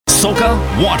soca,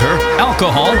 water,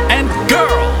 alcohol, and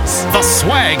girls. The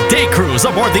Swag Day Cruise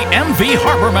aboard the MV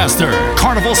Harbormaster.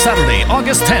 Carnival Saturday,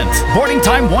 August 10th. Boarding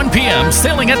time 1 p.m.,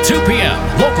 sailing at 2 p.m.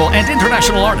 Local and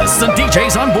international artists and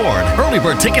DJs on board. Early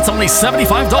bird tickets only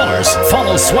 $75.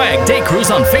 Follow Swag Day Cruise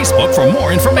on Facebook for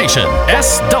more information.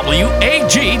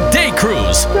 SWAG Day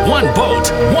Cruise. One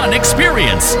boat, one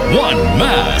experience, one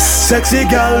mass. Sexy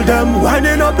girl, them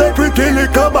winding up their pretty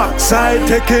little backside,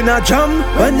 taking a jump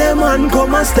when them man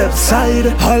come and step side.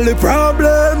 All the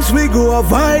problems we go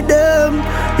avoid them.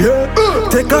 Yeah,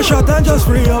 take a shot and just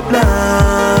free up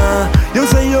now. You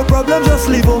say your problem, just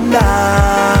leave them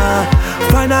there.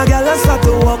 Find a girl and start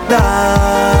to walk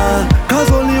there.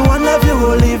 Cause only one love you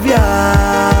will leave ya.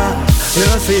 You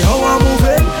don't see how I'm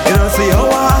moving, you don't see how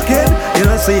I'm walking, you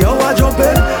don't see how I'm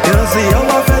jumping, you don't see how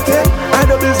I'm fetting. I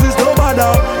know this is no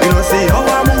bother. You don't see how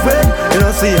I'm moving, you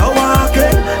don't see how I'm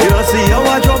walking, you don't see how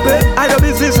I'm jumping. I know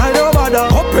this is I no bother.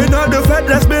 Up in on the fed,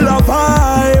 let's build a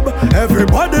vibe.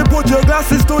 Everybody put your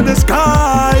glasses to the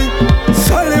sky.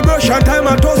 Celebration time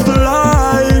and toast to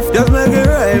life. Just make it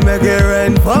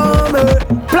rain for me.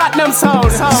 Platinum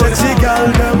sound. Sexy girl,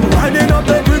 them winding up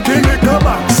their pretty little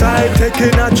backside,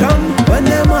 taking a jump when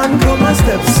them man come and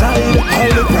step side. All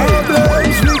the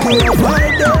problems we go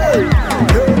avoid them.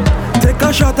 Yeah. Take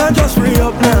a shot and just free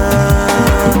up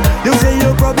now. You say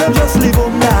your problem, just leave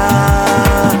them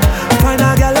now. Find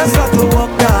a girl and start to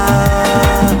walk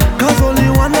now. Cause only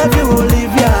one of you will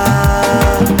leave ya.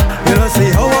 You don't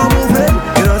see how I'm moving,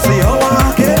 you don't see how I'm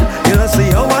walking, you don't see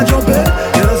how I'm jumping,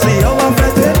 you don't see how I'm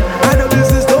fetting. I know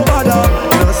this is no bother.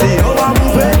 You don't see how I'm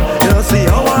moving, you don't see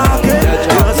how I'm walking,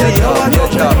 you don't see how I'm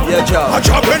jumping. I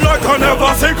jumping like I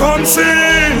never see come see.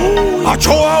 I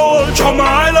throw a whole drum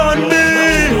island me.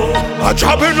 I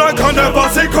jumping like I never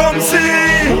see come see.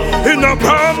 In the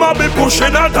prom I be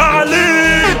pushing a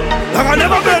dolly. Like I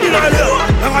never been in a year,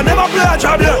 like I never play a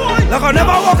job here, like I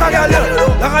never walk a girl here,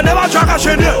 like I never track a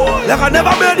shit here, like I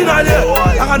never been in a year,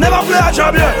 like I never play a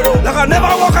job here, like I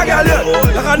never walk a girl here,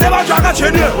 like I never track a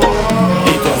shit here.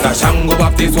 It was a Shango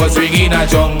Baptist was ringing a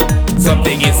jong.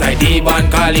 Something inside the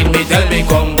band calling me, tell me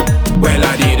come. Well,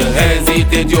 I didn't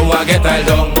hesitate, you a get all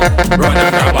down. Run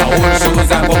and grab a old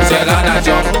shoes and come shell and a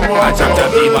jump. I chop the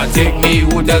beam and take me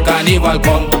who the carnival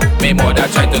come. Me mother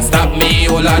tried to stop me,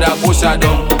 all of the push her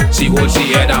down. She hold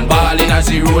she head and balling and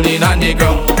she rolling on the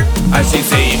ground. And she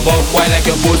say, buck why like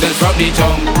your poses from the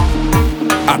tongue.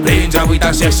 I playing job with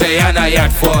a cherche and a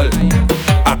yard fall.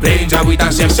 I playing job with a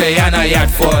cherche and a yard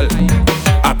fall.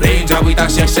 I playing job with a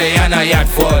cherche and a yard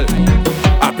fall.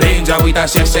 I playing job with a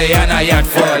cherche and a yard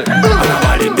fall. And I'm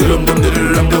balling dum dum dum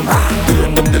dum dum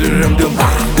dum dum dum dum dum dum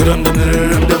dum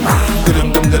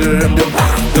dum dum dum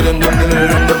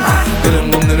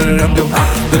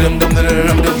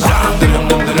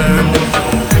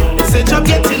They say job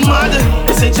getting mad,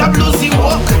 they say job losing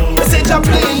work, they say job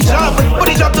playing job, but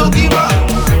the job don't give up.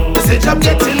 They say job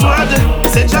getting mad, they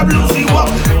say job losing work,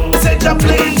 they say job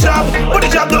playing job, but the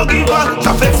job don't give up.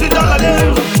 Job vex with all of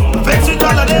them, vex with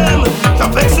all of them,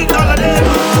 job vex with all of them.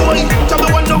 Boy, job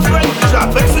don't want no friend,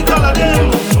 job vex with all of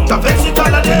them, job vex with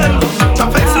all of them,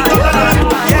 job vex with all of them.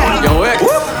 Yo, X.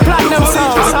 Platinum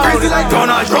sound. Crazy like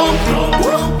Donald Trump.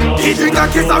 He drink a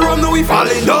kiss of rum, now we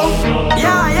falling down.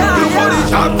 Look how the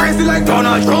job crazy like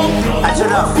Donald Trump.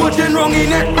 Putting wrong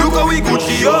in it, look how we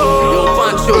Gucci yo. Yo,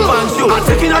 punch you. I'm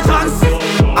taking a chance.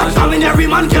 I'm having every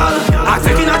man girl. I'm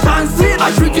taking a chance.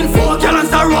 I'm drinking 4 gallons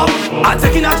of rum. I'm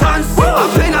taking a chance. I'm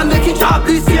playing and making job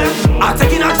this year. I'm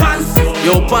taking a chance.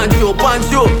 Yo, punch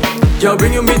you. Girl,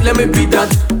 bring your meat, let me beat that.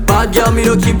 Bad girl, me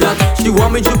don't keep that. She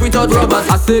want me drip without rubbers.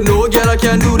 I said no, girl, I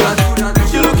can't do that.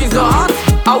 She looking so hot,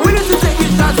 I'm willing to take me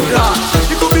shots with her.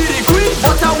 She could be the queen,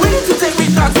 but I'm willing to take me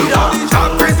shots with her. The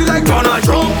job crazy like Donald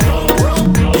Trump.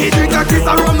 He drink a kiss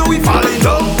of rum, now we falling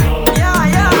down.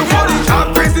 Look how the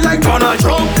job crazy like Donald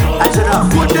Trump.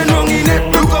 Putting wrong in it,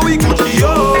 look how we Gucci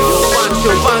yo.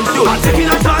 Punch you. I'm taking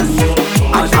a chance.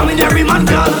 I'm jamming every man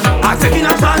girl. I'm taking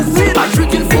a chance. I'm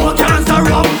drinking 4 gallons of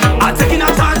rum. I'm taking a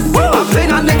chance. I'm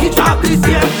playing and making job this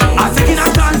year. I'm taking a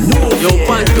chance. Yo,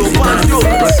 punch you.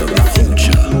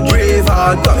 Brave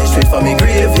hard, coming straight from me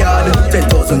graveyard.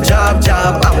 10,000 job,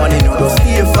 I wanna know those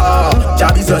stay far.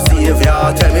 Job is your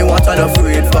savior, tell me what I'm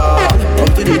afraid for.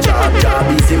 Come to the job,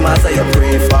 easy matter you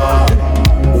pray for.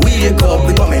 Wake up,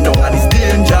 we coming down and it's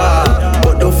danger.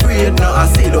 But don't afraid now, I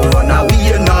say don't run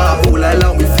away now. All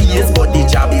along we face, but the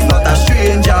job is not a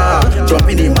stranger. Jump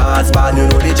in the mass man, you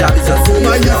know the job is a savior.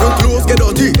 And if your clothes get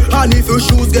dirty, and if your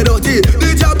shoes get dirty,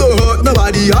 the job don't hurt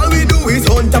nobody. All we do is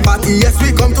hunt a party. Yes,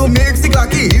 we come to make sick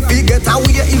lucky. If we get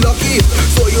away, he lucky.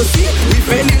 So you see, we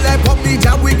friendly like puppy,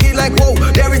 job wicked like wow.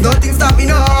 There is nothing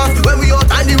stopping us. When we out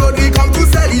on the road,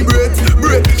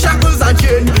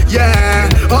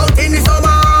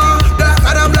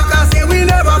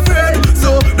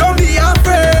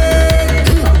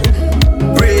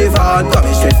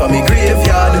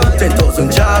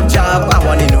 job. I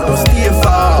wanna know to stay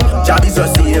far. Job is your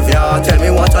savior. Tell me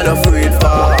what are you afraid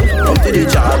for? Come to the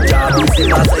job, job is the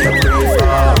master you pray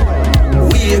for.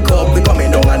 Wake up, we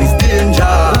coming down and it's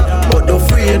danger. But don't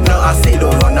afraid now, I say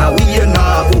don't run away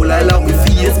now. All along we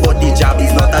face, but the job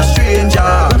is not a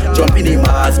stranger. Jump in the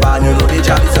Mars man, you know the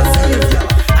job is your savior.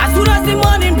 As soon as the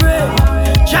morning break,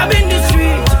 job in the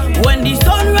street. When the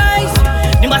sun rise,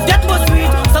 they must get more sweet.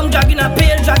 Some dragging a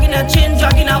pail, dragging a chain,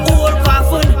 dragging a old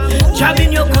coffin. Job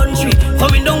in your country,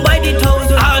 coming down by the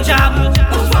thousand. All job,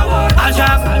 move forward. All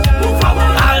job, move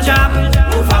forward. All job,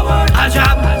 move forward. All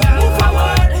job, move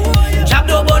forward. Job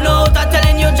do burn out, I'm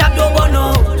telling you, job do burn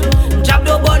out. Job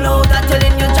do burn out, I'm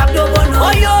telling you, job do burn out.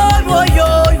 Oh yo, oh yo,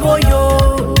 oh yo,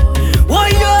 oh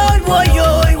yo, oh yo,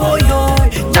 oh yo.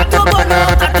 Job do burn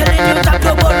out, I'm telling you, job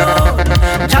do burn out.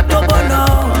 Job do burn out,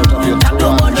 job do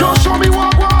burn out. Just show me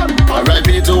what one.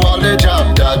 R.I.P. to all the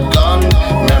job that gone.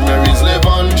 Memories live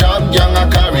on, job young I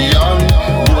carry on.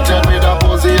 Booted with a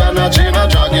posy and a chain a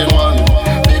dragging one.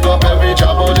 Pick up every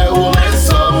job out there who miss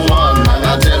someone. And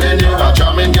I'm telling you, a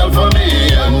charming girl for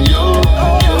me and you.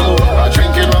 A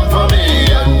drinking rum for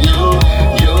me and you.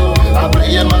 A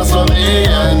playing mass for me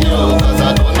and you. Cause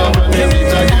I don't know when they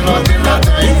meet again until I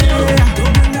thank you.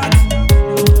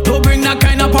 Don't bring that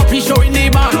kind of puppy show in the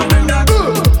band.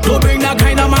 Don't bring that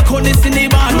kind of maconis in the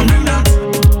band.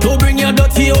 Don't bring your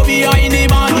dirty OBI in the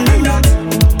band.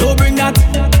 Don't bring that.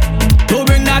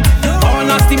 All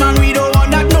nasty man, we don't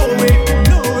want that, no way.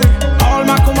 All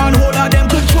my command holder, them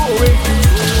control it.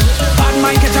 Bad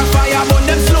mind catch a fire, burn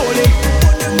them slowly.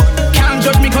 Can't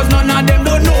judge me cause none of them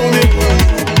don't know me.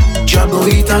 Jabbo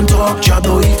eat and talk,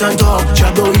 Jabbo eat and talk,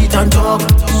 Jabbo eat and talk.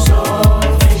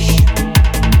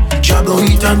 Jabbo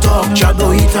eat and talk,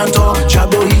 Jabbo eat and talk,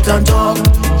 Jabbo eat and talk.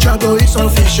 Jabbo eat some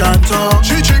fish and talk.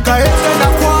 She drink a head and a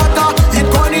quarter, it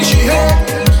gone she head.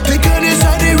 The girl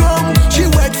inside the room, she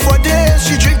wet for days.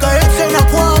 She drink a head and a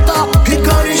quarter, it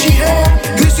gone she head.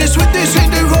 This is sweetness in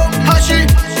the room, and she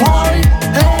why?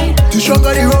 Hey, the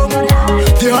stronger the rum,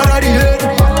 the harder the head.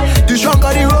 The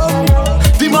stronger the rum,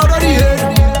 the harder the head.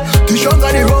 The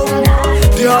stronger the rum,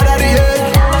 the harder the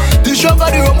head. The stronger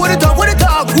the rum, what it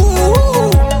talk, woo.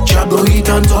 Jabbo eat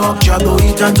and talk, Jabbo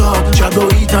eat and talk,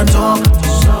 Jabbo eat and talk.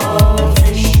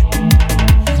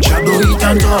 Jabbo eat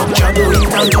and talk, Jabbo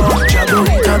eat and talk, Jabbo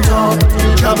eat and talk.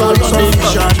 Jabbo eat some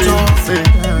fish and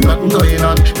talk. Nothing going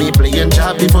on, we playing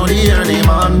job before the early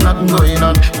man. Nothing going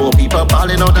on, four people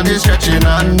balling out and they stretching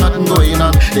on. Nothing going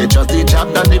on, they just the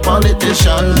job than the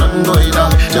politician. Nothing going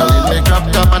on, telling me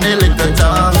crop top and they lick the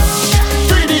tongue.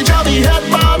 3D job, he head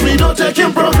bad, we don't take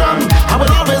him program. I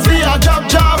will always be a job,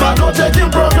 I don't take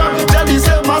him program. Tell the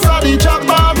same master the job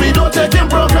bad, we don't take him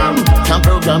program. Can't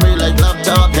program me like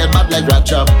laptop, head bad like rat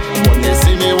chop. When they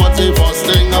see me, what's the first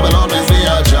thing? I will always be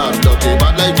a job. Dirty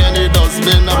bad like any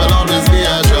dustbin, I will always be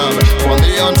a job. When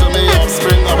they onto me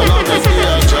offspring, I will always be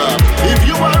a job. If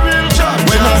you are real job,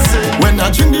 When I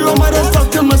drink the rum, I just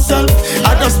talk to myself.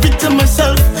 I just speak to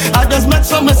myself. I just met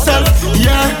for myself,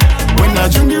 yeah. When I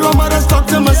drink the rum, I just talk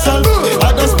to myself.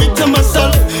 I just speak to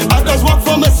myself. I just walk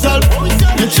for myself.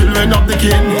 The children of the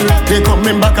king, they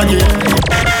coming back again.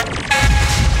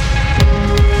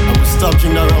 I was stuck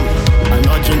in the rum, I'm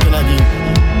not drinking again.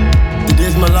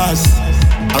 Today's my last,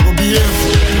 I go behave.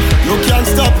 You can't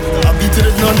stop, I beat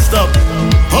it non-stop.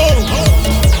 Oh,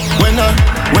 when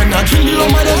I drink the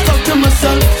rum, I just talk to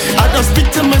myself. I just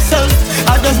speak to myself.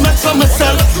 I just met for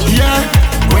myself, yeah.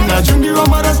 When I drink the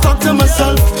rum, I just talk to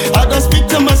myself. I just speak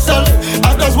to myself.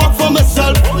 I just walk for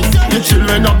myself. The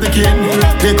children of the king,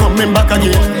 they coming back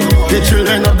again. The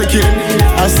children of the king,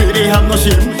 I say they have no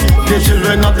shame. The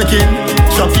children of the king,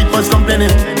 shopkeepers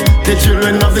complaining. The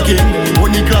children of the king,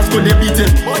 only class could they beat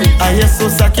it. I hear so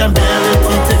I can bear it.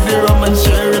 He take the rum and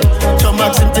share it. John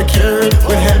Max him take care it.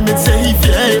 With helmet say he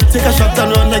fear it. Take a shot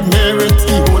and run like merit.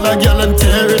 He hold a girl and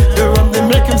tear it. The rum they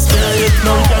make him spare it.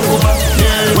 Now he can go back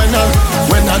near it.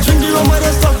 When I drink the rum, I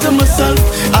just talk to myself.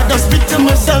 I just speak to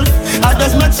myself. I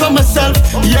just met for myself,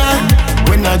 yeah.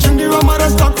 When I drink the rum, I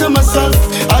just talk to myself.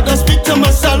 I just speak to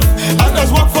myself. I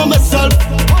just walk for myself.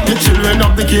 The children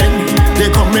of the king, they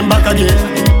coming back again.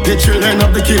 The children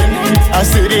of the king, I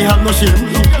say they have no shame.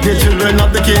 The children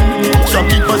of the king,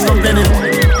 shopkeepers complaining.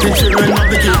 The children of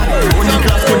the king, only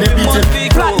class could they beat it.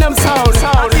 Platinum sound.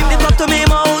 I think they talk to me,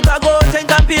 my out, I go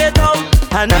think and pay it out.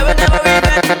 I never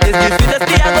regret. This is sweetest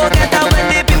day I go get out. When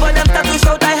the people them start to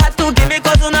shout, I had to give it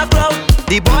cause on a crowd.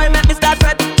 The boy make me start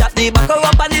fret, chop the back up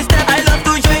and the step. I love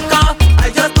to drink,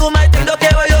 I just do my thing, don't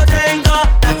care what you drink.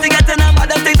 That's the getting a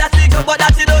mother thing, that's the joke, but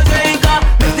that's the don't drink.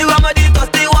 Mix the rum with the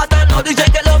dusty water, now the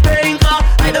drink it low pink.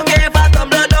 I don't care if I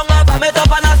tumble down, if I met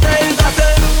up and I sing. I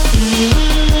say,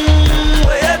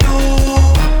 what you do?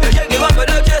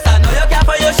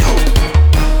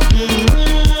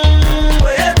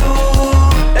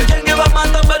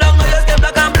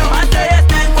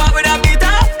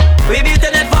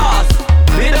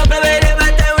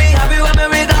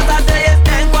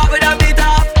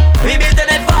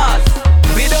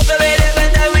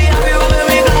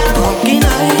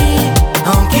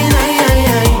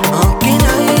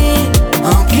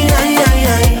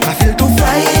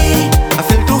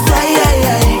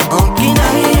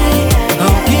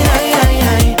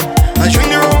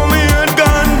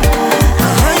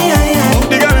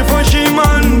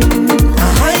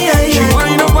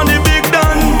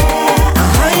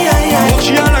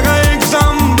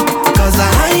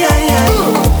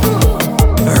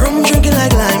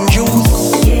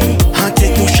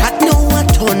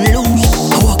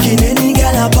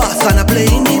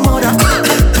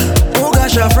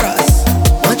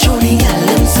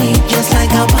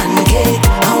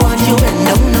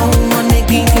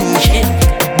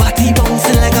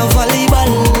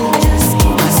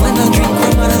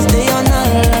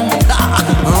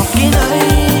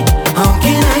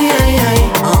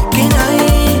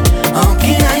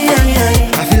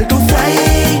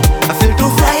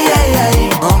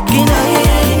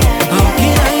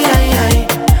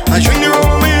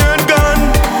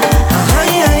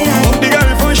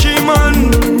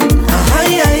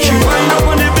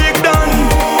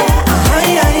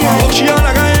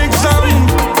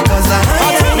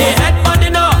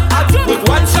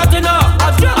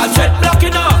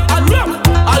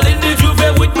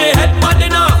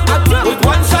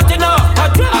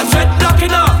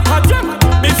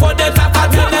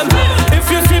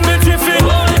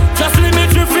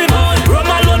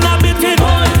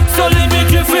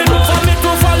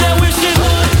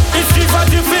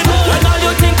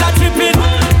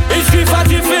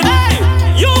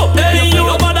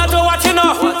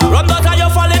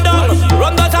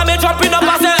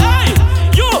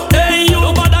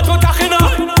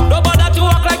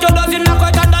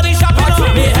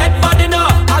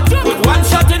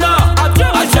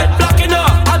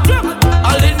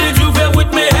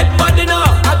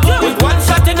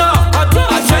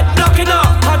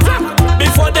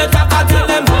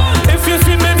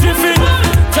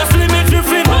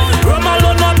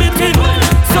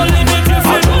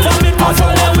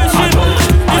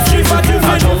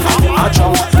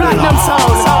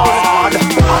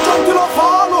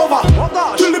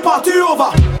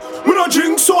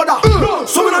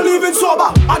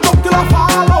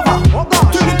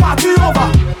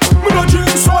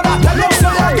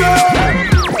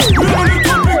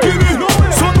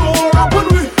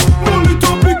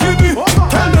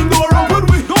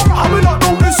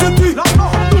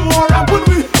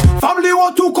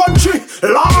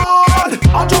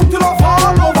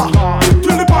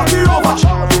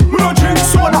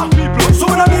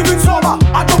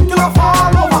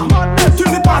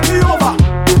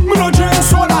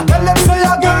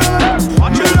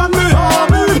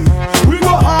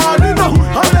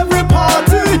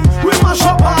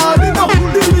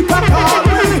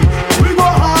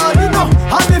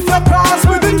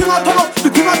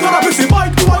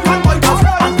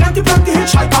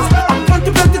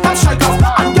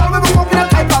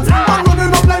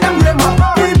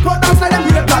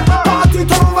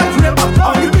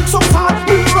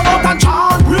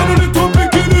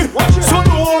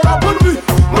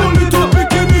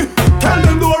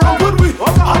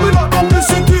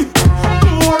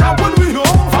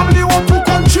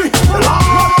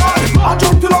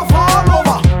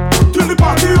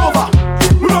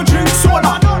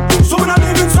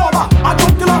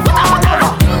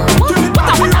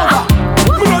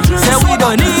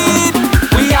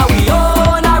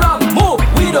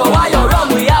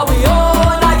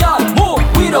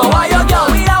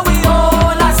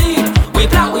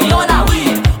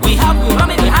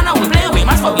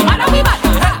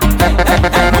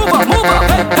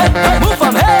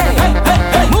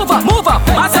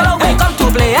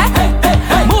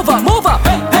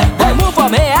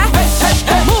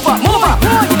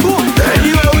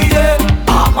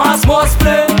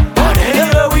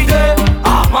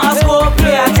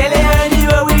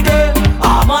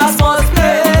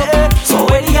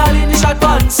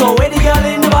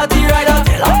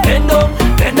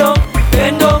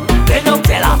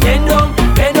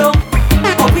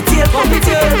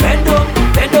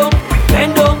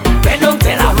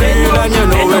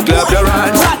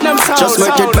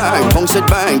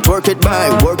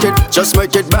 bang, work it, just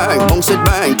make it bang, bounce it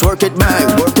bang, twerk it bang,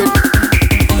 work it.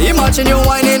 Imagine you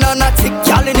whining on a tick,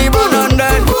 y'all in the bun and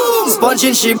then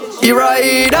sponging ship, the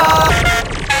rider.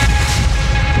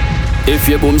 If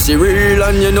your boomsy real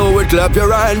and you know it, clap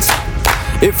your hands.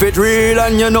 If it real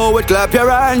and you know it, clap your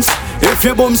hands. If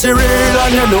your boomsy real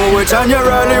and you know it and you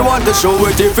really want to show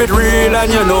it. If it real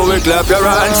and you know it, clap your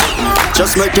hands.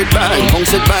 Just make it bang,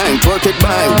 bounce it bang, twerk it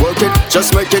bang, work it.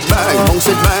 Just make it bang, bounce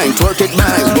it bang, twerk it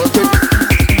bang, work it.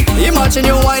 Imagine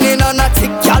you whining on a tick,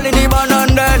 y'all in the bun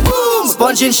and then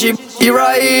sponging ship, the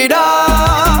rider.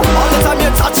 All the time you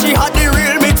touch, she had the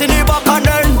real meat in the back and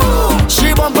then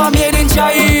she bumper made in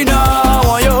China.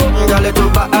 Want you, girl, it too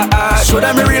bad. Show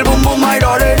them the real boom boom, my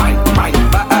darling.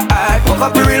 Fuck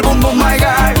up the real boom boom, my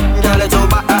guy. Girl, it too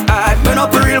bad. Burn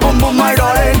up the real boom boom, my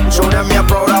darling. Show them you're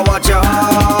proud of what you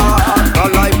are. All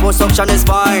liposuction is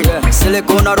fine,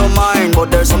 silicone I don't mind,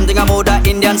 but there's something about that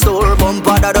Indian store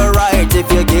bumper that I right.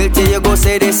 If you're guilty, you go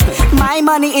say this. My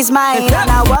money is mine, and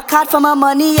I work hard for my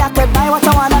money. I could buy what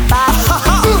I wanna buy.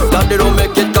 God, they don't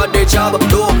make it, God, they job.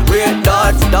 Don't rate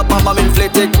that, that mama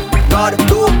inflated. God,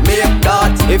 don't make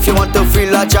that. If you want to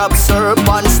feel a job, serve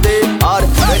and stay hard.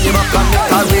 When you back and make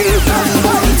a real boom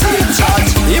boom, take charge.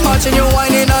 Imagine you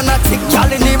whining on a tick, y'all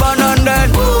in the bun and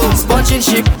then sponging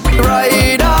ship,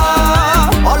 rider.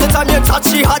 All the time you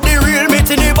touch, she had the real meat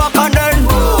in the back and then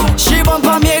she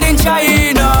bumper made in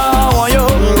China. Want you,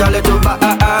 girl, it too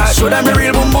bad. Show them the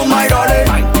real boom boom, my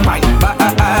darling.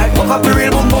 Fuck up the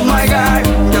real boom boom, my guy.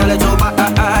 Girl, it too bad.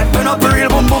 Burn up the real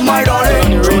boom boom, my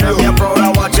darling. Show them you're proud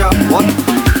of what you want.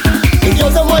 The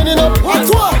girls are winding up, à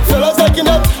toi. Fellas liking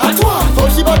up, à toi. How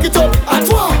she back it up, à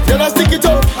toi. Then I stick it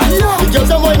up, à toi. The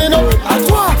girls are winding up, à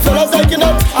toi. Fellas liking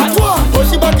up, à toi. How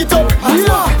she back it up, à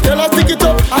toi. Then I stick it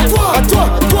up, à toi. À toi,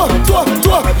 toi, toi,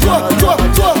 toi, toi, toi,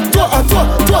 toi, toi, à toi,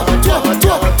 toi, toi,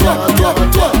 toi, toi, toi,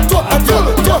 toi, toi, à toi,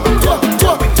 toi, toi,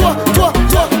 toi, toi, toi,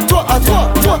 toi, toi, à toi,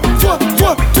 toi, toi,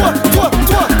 toi, toi, toi,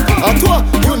 toi, à toi.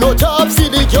 You know job, see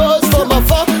the girls from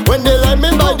afar when they line me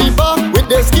by the bar with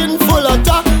their skin full of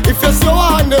tar. If you see a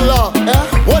handler,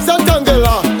 what's a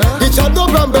tangler? The job no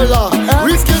brambella,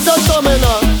 risk it and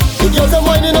stamina. The girls are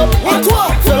winding up, à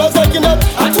toi. Fellas liking up,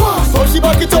 à toi. So she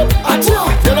back it up, à toi.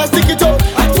 Then I stick it up,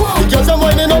 à toi. The girls are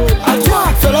winding up, à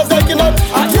toi. Fellas liking up,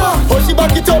 à toi. So she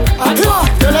back it up, à toi.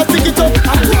 Then I stick it up,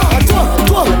 à toi. À toi,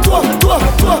 toi, toi, toi,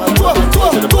 toi, toi,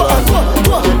 toi,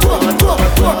 toi,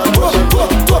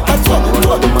 à toi,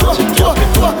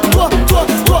 toi, toi, toi, toi, toi, toi,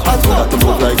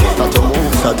 toi, à toi,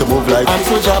 toi, toi, toi, toi, toi, toi, à toi. Start to move like I'm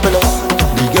so jobless.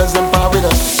 The girls them par with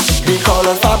us. They call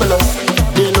us fabulous.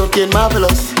 They looking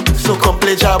marvelous. So come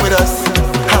play job with us.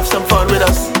 Have some fun with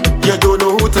us. You don't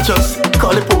know who to trust.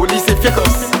 Call the police if you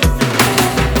cuss.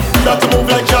 Start to move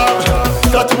like job.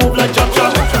 Start to move like job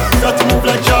job. Start to move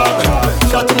like job.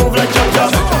 Start to move like job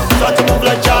job. Start to move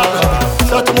like job.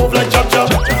 Start to move like job job.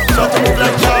 Start to move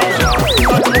like job.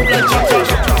 Start to move like job job.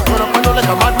 Run up and down like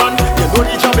a madman. You know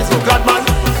the job is no glad man.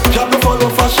 Job no follow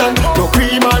fashion. No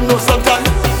cream and no sultan.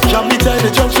 Job meet in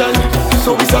the junction.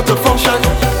 So we start to function.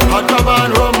 Hot crab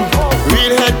and rum.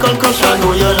 Real head concussion.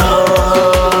 Know you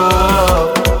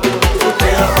love to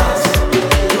play a mass.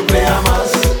 To play a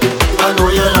mass. I know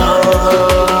you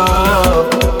love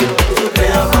to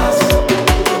play a mass.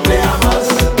 To play a mass.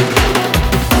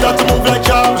 Start to move like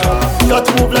job. Start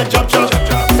to move like job job.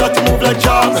 Start to move like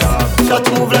job. Start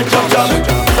to move like job job.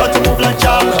 Start to move like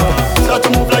job. Start to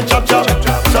move like job job.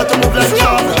 Start to move like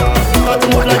job. Start to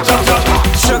move like job job.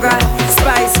 Sugar,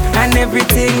 spice, and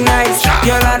everything nice.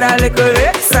 You'll add a little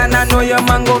lips, and I know your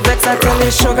mango vex. I tell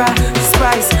you sugar,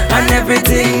 spice, and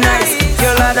everything nice.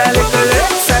 You'll add a little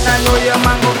lips, and I know your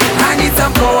mango. I need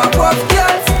some Powerpuff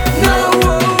Girls, no.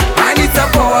 I need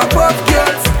some Powerpuff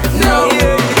Girls, no.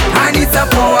 I need some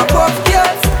Powerpuff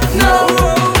Girls, no.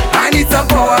 I need some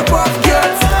Powerpuff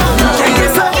Girls, no.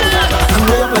 I'm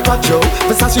way up like a Joe,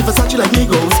 Versace like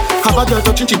Migos. Have a girl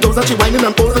touching she toes and she whining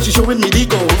and pose and she showing me the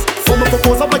goals. Form a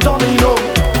propose up like domino.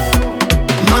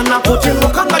 Man I put in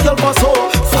look and the girl for so.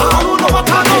 Follow no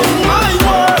attack in my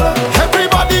world.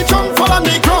 Everybody jump for on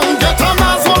the ground. Get a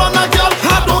mass all on a girl.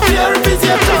 I don't care if it's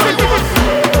your turn.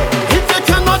 If you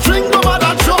cannot drink no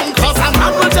matter drunk, cause a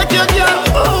man will take your girl.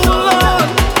 Oh Lord.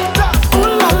 Ooh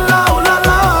la la, ooh la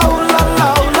la, ooh la la,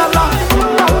 ooh la la.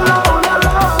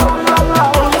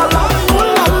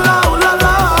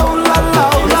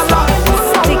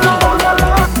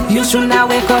 You should now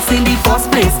wake us in the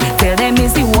first place. Tell them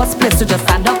it's the worst place to just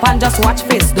stand up and just watch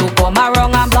face. Don't come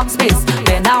around and block space.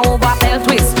 Bend over, fell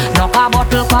twist. Knock a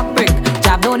bottle, cock brick.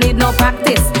 Job don't need no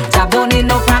practice. Job don't need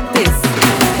no practice.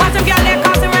 What if girl they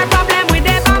causing a problem with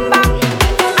their bam bam?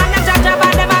 And them jab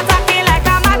and them attacking like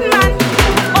a madman.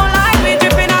 All I be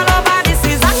dripping all over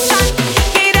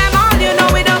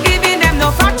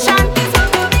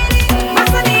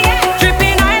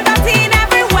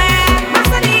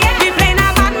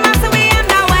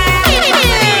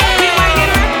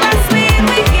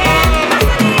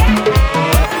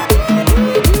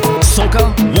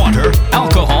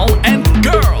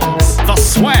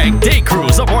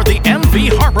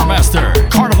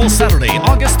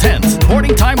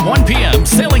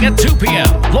p.m.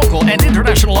 Local and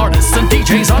international artists and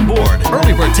DJs on board.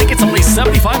 Early bird tickets only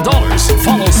 $75.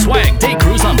 Follow Swag Day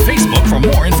Cruise on Facebook for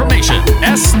more information.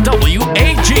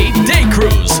 SWAG Day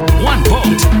Cruise. One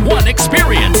boat, one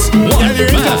experience, one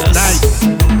mass. Nice.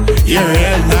 You're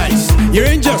real nice. You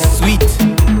ain't just sweet.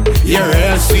 You're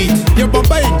real sweet. Your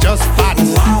bumper ain't just fat.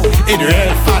 It's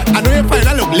real fat. I know you find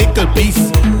a little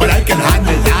piece, but I can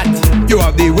handle that. You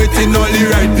have the waiting on the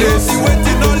right place.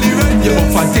 You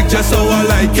fantastic just how I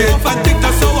like it.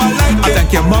 I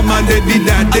thank your mom and daddy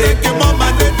daddy.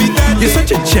 You're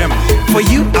such a gem. For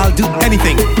you, I'll do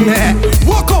anything.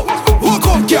 Walk out,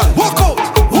 girl. Walk out,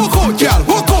 girl.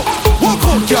 Walk out,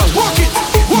 girl. Walk it,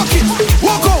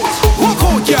 walk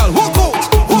out, girl. Walk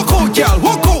out, girl.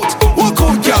 Walk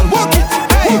out, girl. Walk it.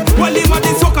 Hey, well, him and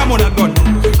the soccer man a gun.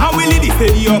 And we lead the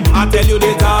stadium. I tell you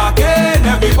they talking,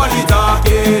 everybody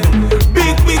talking.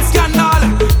 Big scandal,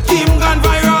 Kim gone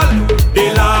viral.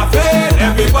 They laughing,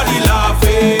 everybody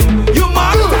laughing. You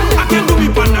mad? I can do me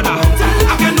panada.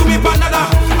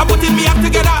 I put me up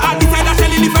together and decide I shall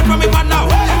leave it from me partner.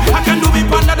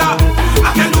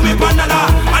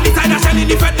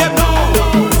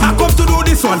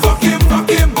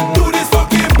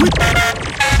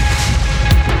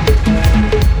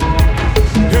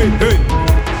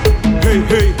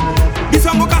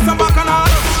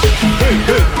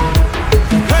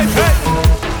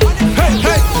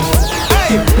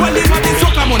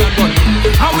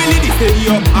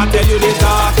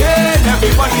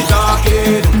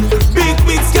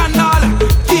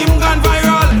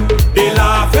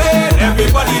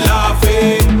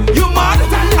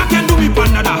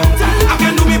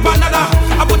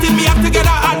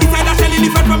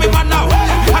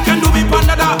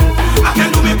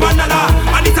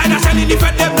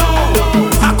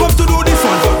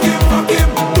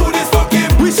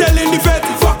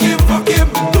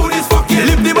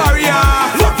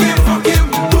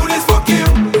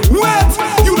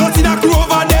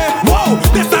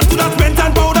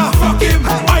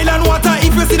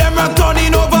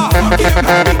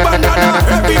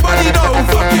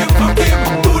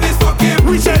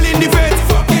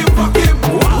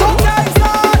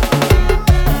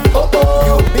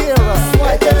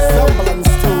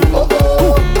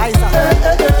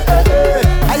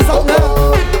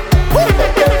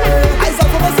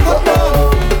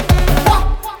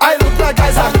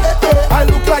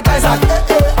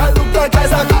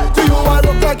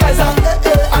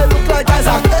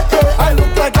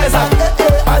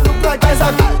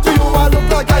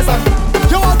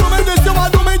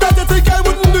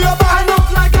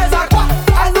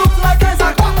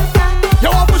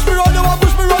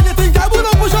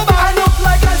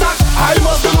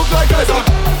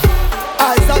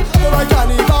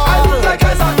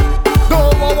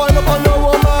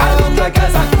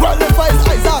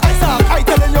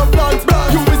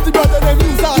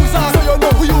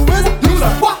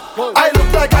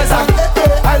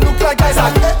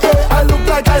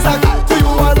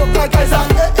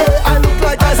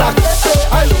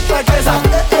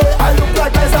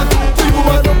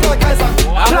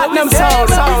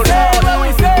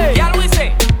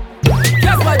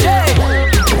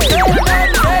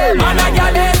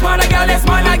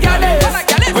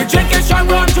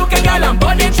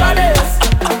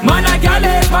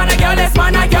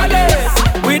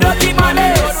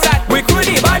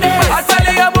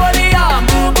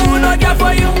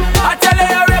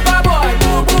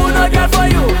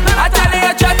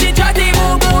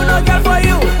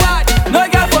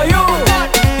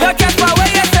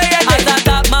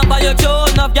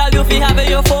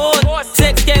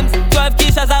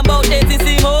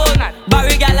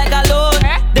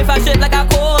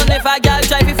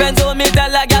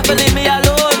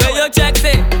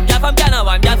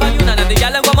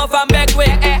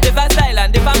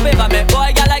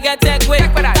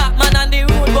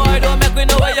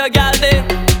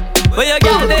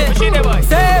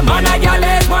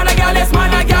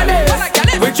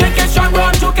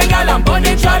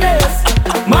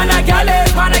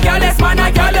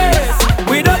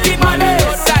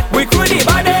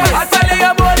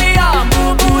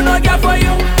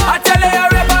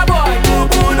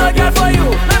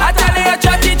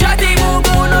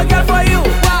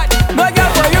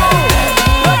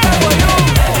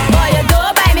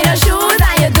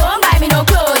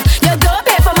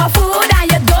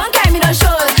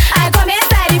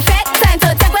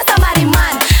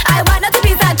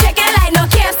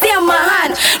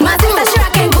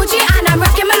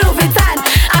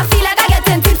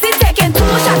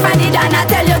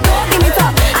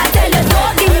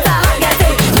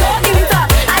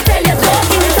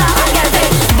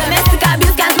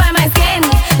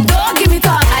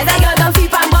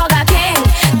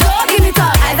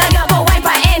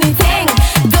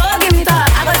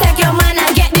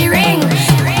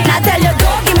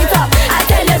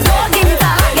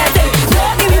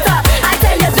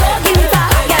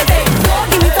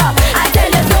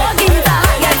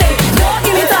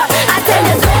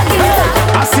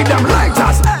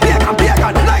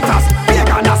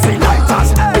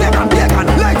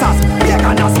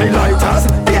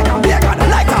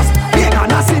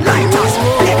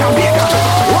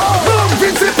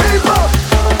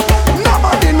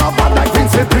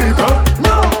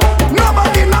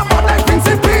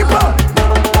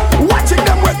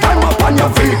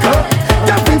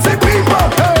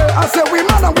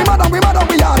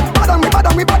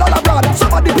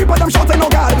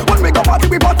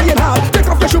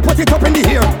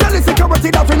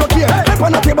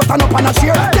 stand up and a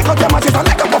cheer. Take out your matches and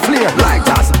light up a flare.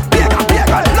 Lighters, bacon,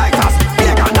 bacon, lighters,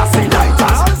 bacon, that's it,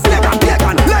 lighters, bacon,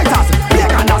 bacon, lighters,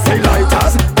 bacon, that's it,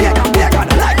 lighters, bacon, bacon,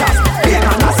 lighters,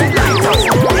 bacon, that's it, lighters,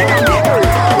 bacon, bacon.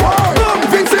 Come,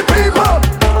 Vincy people,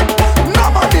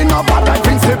 nobody know bad like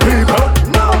Vincy people.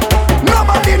 No,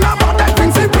 nobody know bad like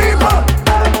Vincy people.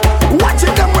 Watch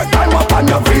it them with time up on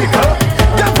your vehicle.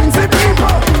 The Vincy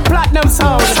people, platinum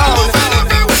sound.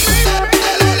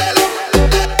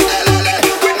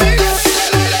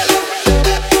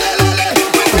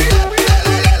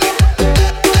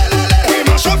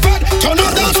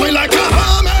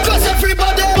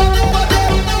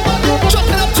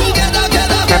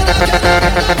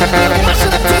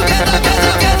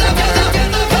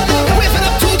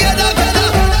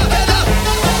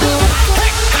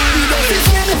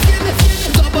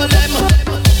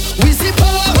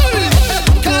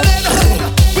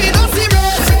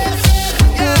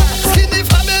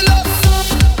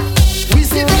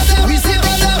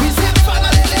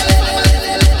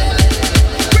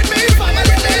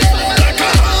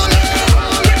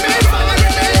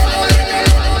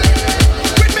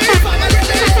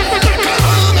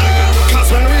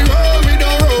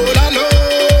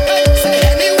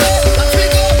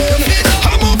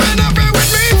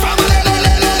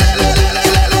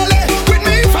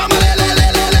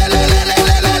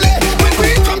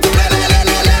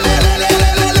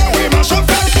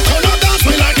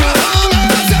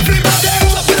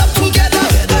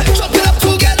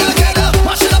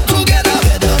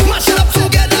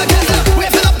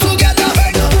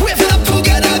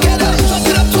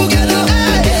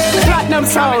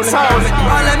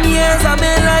 All them years of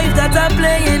my life that I'm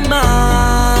playing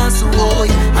mass, boy,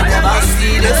 I never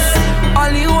see this.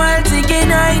 All the while thinking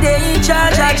I dey in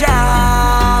charge of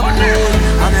job, boy,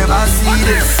 I never see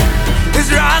this.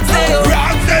 It's Roxdale,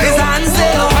 it's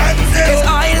Hansdale, it's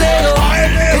Oileo,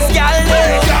 it's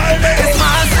Galdeo, it's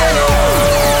Marcelo.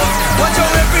 Watch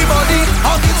out everybody,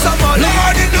 I'll get somebody.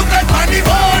 Lord, it look like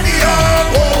pandemonium,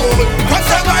 boy. What's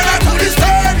the matter to the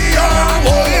stadium,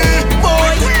 boy?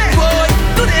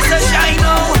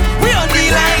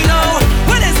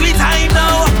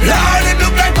 Lord, it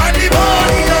look like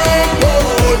pandemonium,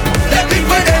 boy. Let me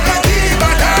put them on the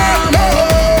bottom, no.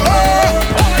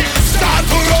 Start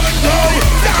to run now,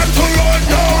 start to run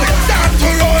now, start to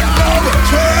run now.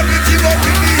 Throw everything up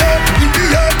in the air, in the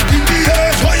air, in the air.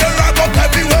 Throw your rag up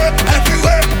everywhere,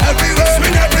 everywhere, everywhere.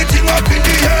 Swing everything up in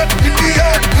the air, in the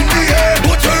air, in the air.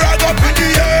 Put your rag up in the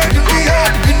air, in the air,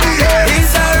 in the air.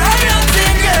 It's a riot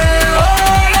in here,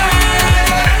 oh Lord.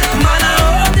 Man, I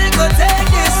hope they go take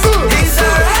this. It's a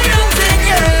riot in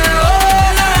here, oh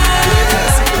Lord.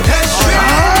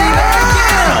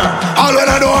 All when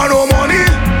I don't have no money,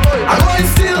 I go and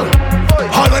steal.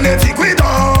 All when they think we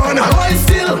done, I go and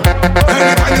steal.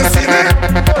 Anytime you see me,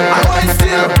 I go and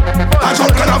steal. I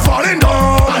jump and I'm falling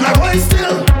down, and I go and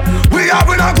steal. We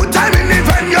having a good time in the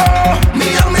venue.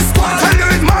 Me and my squad. Tell you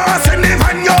it's mass in the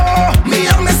venue. Me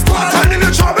and my squad. Tell you the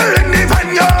trouble in the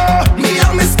venue. Me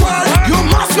and my squad. You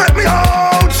must let me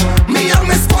out. Me and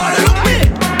my squad. Look me,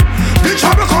 the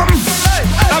trouble come.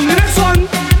 I'm the next one,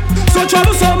 so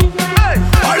troublesome.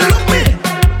 Oh, look me,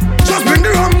 just bring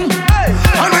the rum.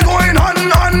 And we're going on.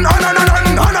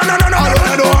 All when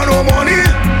I don't have no money,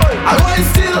 I go and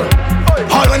steal.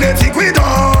 All when they think we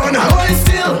done, I go and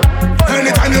steal.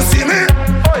 Anytime you see me,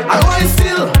 I go and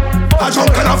steal. I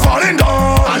jump and I'm falling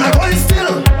down, and I go and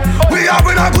steal. We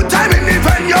having a good time in the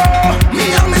venue.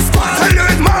 Me and my squad. Tell you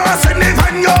it's mass in the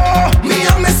venue. Me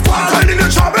and my squad. Tell you the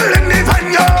trouble in the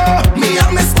venue. Me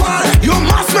and my squad. You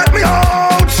must let me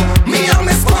out. Me and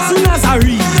my squad. Soon as I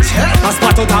reach, I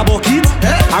spot out a bucket,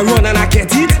 I run and I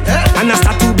get it, and I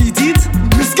start to beat it.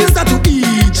 Whiskey start to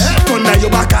itch, thunder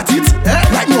your back at it.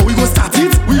 Right now we go start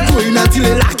it, we going until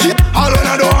they like it. All when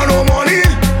I don't have no money,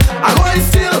 I go and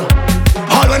steal.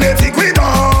 All when they think we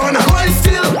done, I go and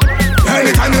steal.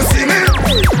 Anytime you see me,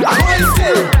 I go and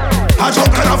steal. I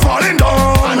jump and I'm falling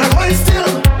down, and I go and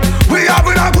steal. We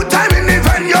having a good time in the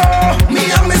venue. Me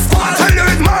and my squad. Tell you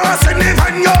it's mass in the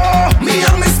venue. Me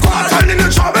and my squad. Tell you the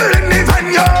trouble in the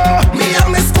venue. Me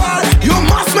and my squad. You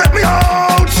must let me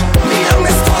out. Me and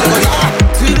my squad.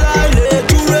 Till I lay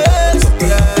to rest,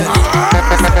 yeah.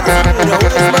 Now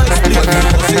where's my split?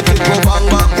 Pussy click go bang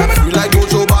bang. Feel like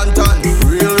Jojo Bantan,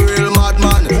 real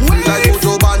madman. Feel like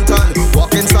Jojo Bantan.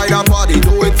 Walk inside a party,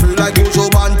 do it feel like Jojo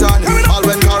Bantan. All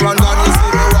when car and gun, you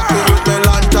see me rocking with the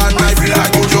lantern. I feel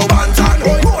like Jojo Bantan.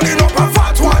 Rolling up a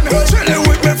fat one, chilling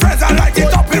with my friends. I light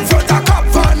it up in front of cop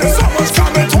van. So much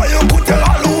coming to you could tell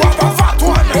all who have a fat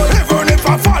one. Even if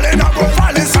I fall in, I go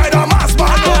fall inside a mass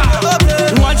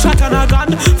band. One shot and a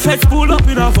gun, fetch pull up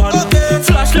in a van.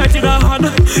 Flash Flashlight in a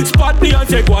hand, spot me and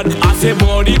take one. I say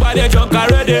money by the junk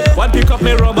already. One pick up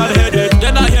me rum and head it.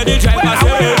 Then I hear the driver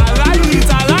say, I like it.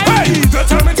 Hey, they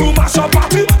tell me to mash up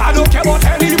party. I don't care about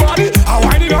anybody. I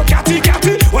whine it up catty.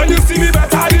 When you see me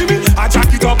better than me, I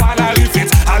jack it up and I lift it.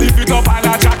 I lift it up and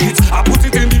I jack it. I put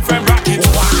it in different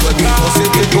brackets. When people say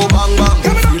it go bang bang,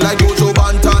 feel like Jojo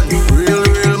Bantan.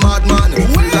 Real madman,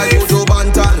 feel like Jojo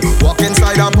Bantan. Walk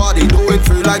inside a party, do it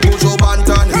feel like Jojo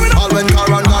Bantan. All when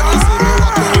Karan gone, you see me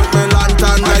walking with me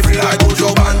lantern. I feel like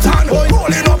Jojo Bantan.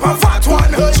 Rolling up a fat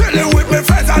one, chilling with me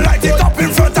friends. I light it up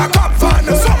in front of cop van.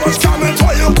 So much coming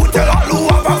for you could tell all who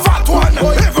have a fat one.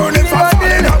 Even if I fall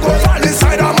in, I go fall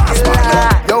inside a mass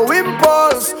man. Yo,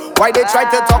 impulse. Why they try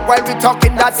to talk while we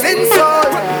talking? That's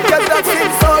insult. Yes, that's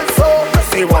insult. So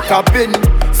say what happened.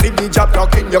 See the job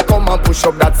talking, you come and push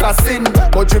up, that's a sin.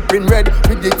 But dripping red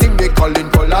with the thing they calling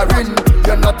coloring.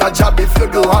 You're not a job if you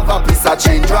don't have a piece of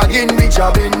chain dragging. We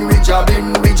jabbing.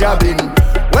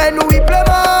 When we play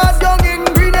mass down in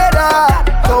Grenada,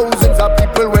 thousands of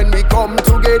people when we come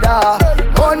together.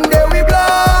 Monday we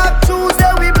black,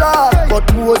 Tuesday we black, but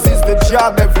Moses the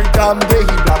job every damn day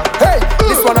he black. Hey,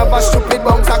 this one of a stupid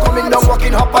bouncer coming down,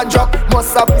 walking up and drop.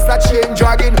 Must have piece of chain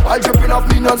dragging, all dripping off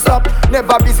me non-stop.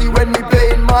 Never busy when we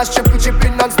playing mass,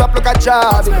 chipping non-stop. Look at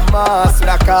job, mass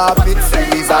like carpet, say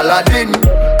he's Aladdin.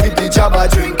 Give the job a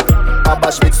drink, a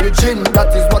bash mixed with gin.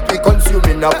 That is what we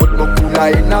consuming. I put my cooler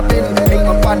in a bin. Pick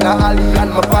my partner Ali and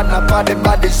my partner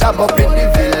body shop up in the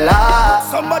villa.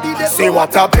 Somebody they say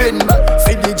what happened.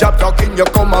 See the job talking, you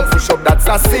come and push up, that's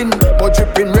a sin. But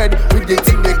dripping red with the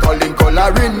thing they calling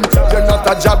coloring. You're not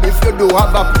a job if you don't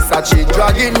have a piece of chain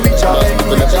dragging.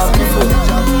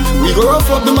 We go rough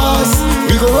up the mass.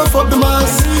 We go rough up the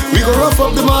mass. We go rough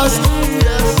up the mass.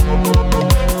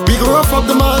 We go rough up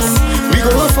the mass. We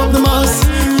go rough up the mass.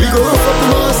 We go rough up the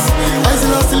mass. I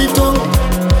still have to live tongue.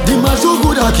 The man so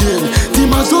good again. The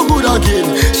man so good again.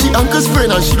 She uncle's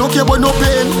friend and she don't care about no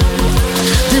pain.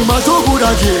 The man so good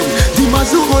again. The man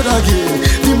so good again.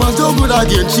 The man so good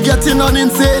again. She getting on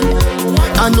insane.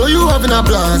 I know you having a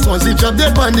blast. Once you drop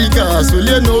that on the gas, will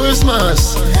you know you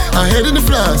smash? I head in the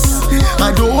flash.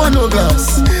 I don't want no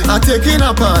glass. I taking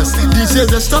a pass. DJs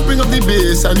are stopping up the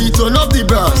bass and he turn up the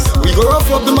brass. We go rough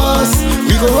up the mass.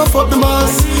 We go rough up the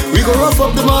mass. We go rough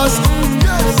up the mass.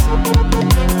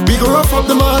 We go rough up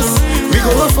the mass. We go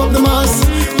rough up the mass.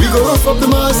 We go rough up the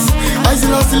mass. I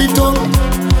still have to live tongue.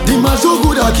 The man so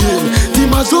good again. The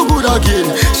man so good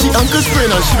again. She uncle's friend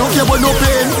and she don't care about no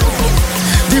pain.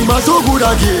 The man so good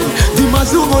again. The man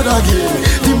so good again.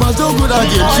 The man so good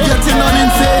again. She getting on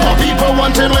insane. What people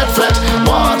wanting wet flat,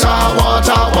 water.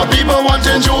 What people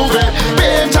wanting juve,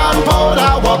 paint and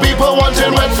powder. What people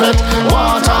wanting wet flat,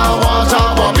 water.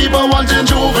 What people wanting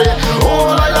juve,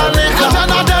 oh like a liquor.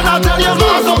 I tell you,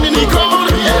 mass on in the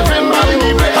crowd. Everybody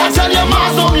need bread. I tell you,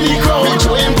 mass on in the crowd. We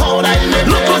chewing powder in the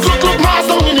bread. Look, mass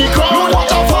on in the crowd.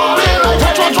 Water falling.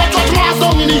 Touch mass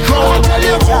on in the crowd. I tell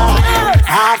you,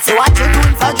 so what you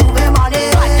doing for Juve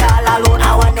money? All alone,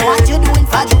 I wonder what you doing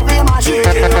for Juve money. What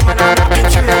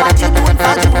you doing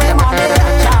for Juve money?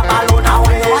 Job alone, I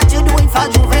wonder what you doing for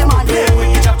Juve money.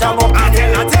 I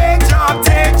tell her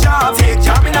take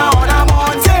job in a other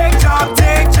month. Take job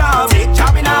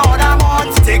in a other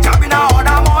month. Take job in a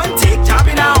other month. Take job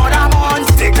in a other month.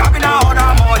 Take job in a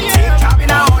other month. Take job in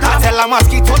a other month. I tell her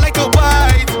mosquito like to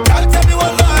bite. Girl, tell me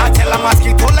what lie. I tell her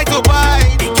mosquito like to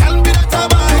bite. It can be that I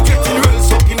bite. Getting real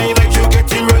sucking in like you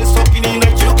getting real sucking in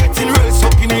like you getting real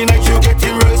sucking in like you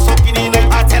getting real sucking in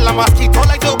like.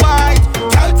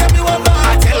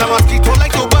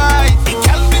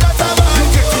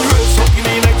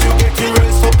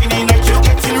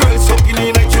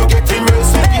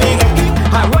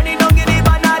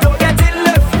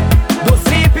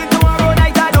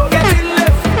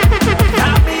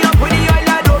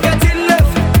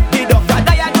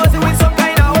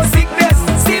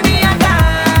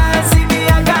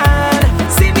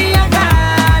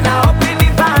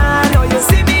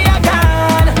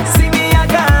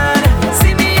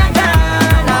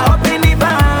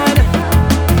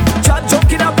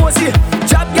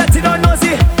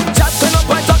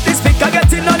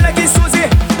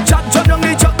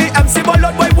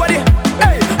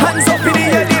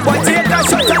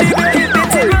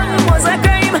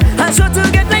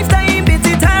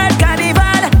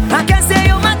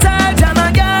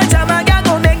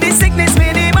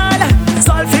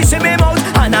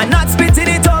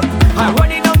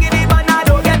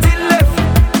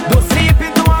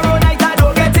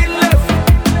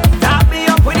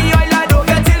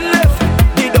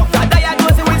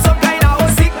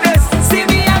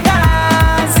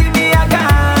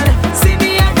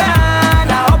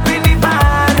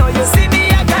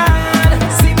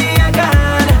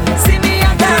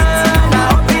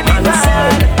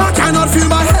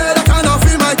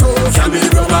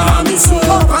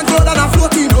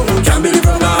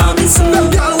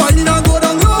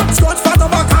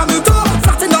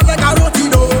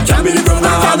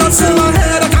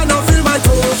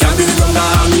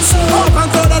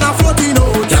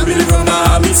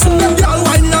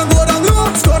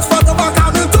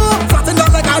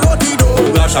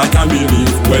 gosh, I can't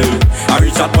believe. Well, I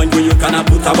reach a point where you cannot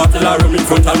put a bottle of rum in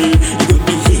front of me. It could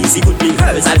be his, it could be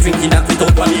hers. I'll drink it that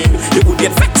without warning. You could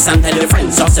get vexed and tell your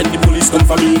friends or send the police come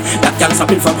for me. That can't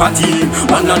stop it from party.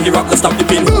 One on the rock will stop the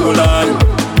pain. Hold on,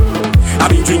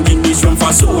 I've been drinking this rum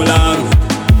for so long.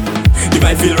 If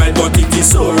I feel right, but it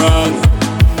is so wrong.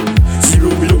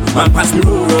 Zero below, man, pass me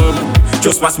more rum.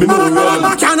 Just pass me more rum.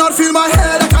 I cannot feel my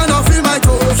head, I cannot feel my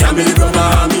toes. Can't believe rum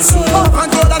now me so. Up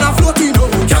and go down and floating low.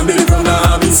 Can't believe rum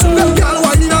now me so. Them girl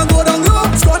whining and go down low.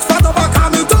 Scotch fat up a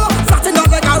camel toe. Flatten out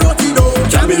like a roti dough.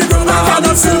 Can't believe rum now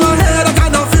me so. I cannot feel my head, I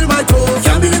cannot feel my toes.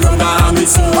 Can't believe rum now me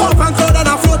so. Up and go down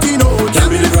and floating low. Can't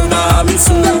believe rum now me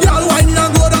so. Them girl whining and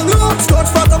go down low.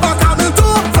 Scotch fat up a camel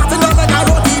toe. Flatten out like a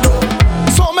roti dough.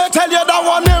 So me tell you that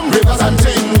one them rivers and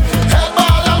ting. Head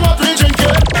ball and what we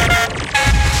drinking.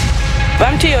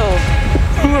 Bam to you.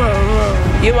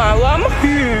 You want rum?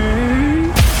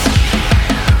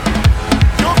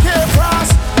 UK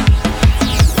Frost.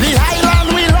 The Highland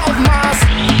we love mass.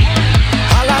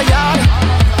 Halayard,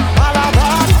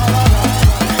 Halabad.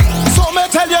 So me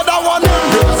tell you that one them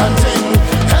rivers and ting.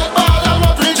 Head ball and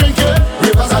what we drinking.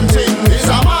 Rivers and ting. It's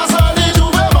a mass early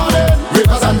Juve morning.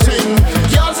 Rivers and ting.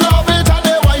 Girls love it and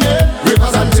they whine it.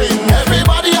 Rivers and ting.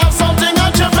 Everybody have something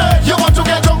and chip it. You want to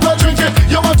get drunk while drinking.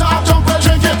 You want to have drunk while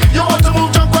drinking. You want to move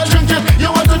drunk while drinking.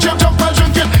 You want to chip drunk while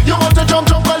drinking. You want to jump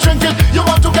while drinking. You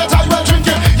want to get high while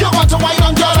drinking. You want to wine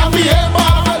on girl and behave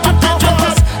bad.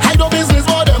 I do business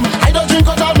for them. I don't drink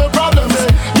out all my problems.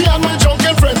 Me and my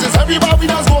drunken friends is everybody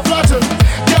does go flatten.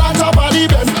 Get on top of the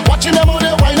bend. Watching them how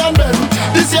they wine and bend.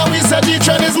 This year we said the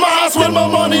trend is mass when my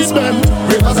money spent.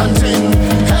 Rivers and ting.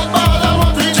 Head ball and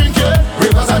what we drinking.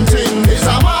 Rivers and ting. It's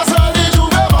a mass early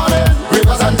Juve morning.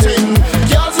 Rivers and ting.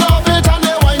 Girls love it and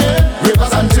they whine it.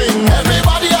 Rivers and ting.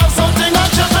 Everybody have something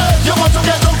and chip it. You want to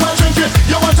get drunk while drinking.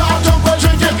 You want to have drunk while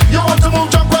drinking. You want to move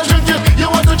drunk while drinking. You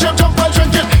want to chip drunk while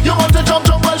drinking. You want to jump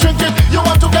while drinking. You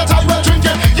want to get high while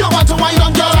drinking. You want to wine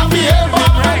on girl and behave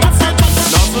bad.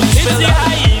 It's the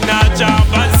hyena job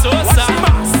and so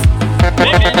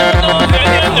baby,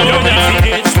 no, it's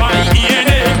the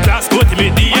H-Y-E-N-A. Class go to me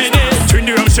DNA. Turn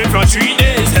the rum straight for 3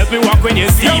 days. Help me walk when you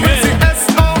see me.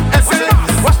 S-O-S-A.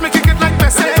 Watch me kick it like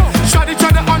Messi. Shawty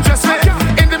try to undress me.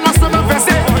 In the mask with my vest.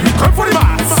 We come for the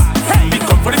bass. We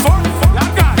come for the fun.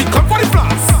 We come for the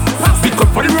floss. We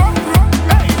come for the rum.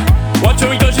 Watch how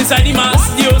we touch inside the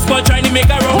mask. The whole squad trying to make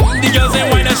a round. The girls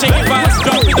ain't wine and shake it fast.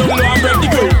 Drop it down low and break the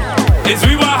groove. It's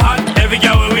we were hot. Every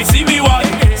girl when we see me walk.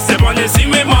 Step on the scene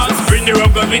with mask. Bring the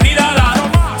rum cause we need a lot.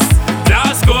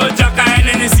 Glass gold, Jacka and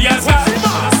Hennessy and Scotch.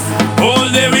 All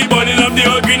day we burning up the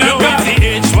old green and white.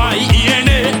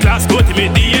 H-Y-E-N-A. Glass gold to me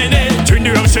DNA. Turn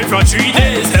the rum straight for 3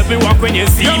 days. Help me walk when you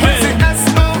see me.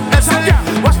 S-O-S-A.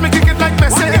 Watch me kick it like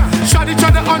Messi. Shawty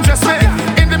try to undress me.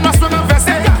 In the mask with my vest.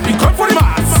 We come for the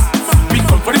mass. We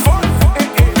come for the fun.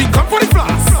 We come for the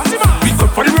floss. We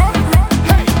come for the rum.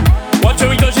 Watch how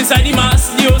we touch inside the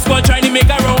mask. The whole squad trying to make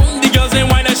a round. The girls ain't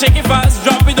wine and shake it fast.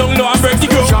 Drop it down low and break the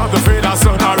groove. Shout the fade as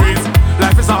sun a rays.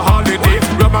 Life is a holiday.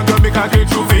 Rub and girl make a great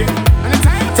juve.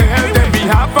 Tell them we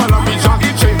have fun and we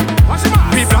jogging chain.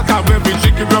 We black and when we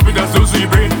chicken rub with us those we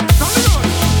brain.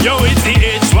 Yo, it's the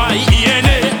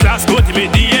H-Y-E-N-A. Class go to me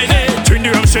DNA. Turn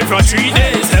the rum straight for 3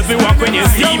 days. Help me walk when you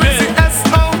see me.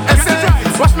 S-O-S-A.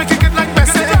 Watch me kick it like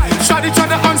Messi. Shawty try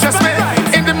to undress me.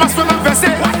 In the mask with my vest.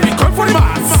 We come for the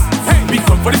mass. We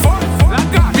come for the fun.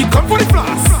 We come for the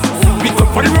floss. We come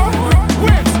for the rum.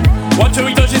 Watch how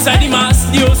we touch inside the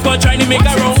mask. The whole squad trying to make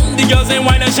a round. The girls ain't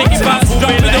wine and shake it fast.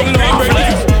 Drop it down low and break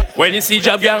it. When you see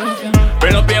job gang,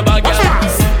 bring up your bag, gang.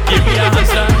 Give me a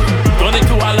handstand. Turn it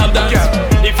to a lap dance.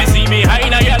 If you see me high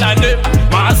in a yard and dip,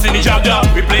 mass in the job, job.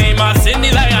 We play mass in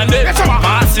the lion dip.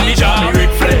 Mass in the job.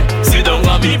 Rick Flair, sit down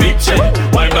on me big check.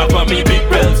 Wind back on me big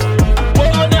belt.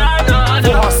 Oh nah nah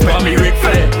nah. For me Rick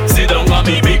Flair, sit down on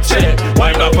me big check.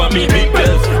 Wind back on me big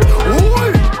belt.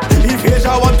 If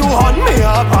Asia want to hunt me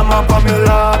up, I'm a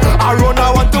Pamela.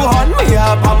 Arona want to hunt me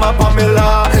up, I'm a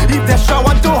Pamela. If Desha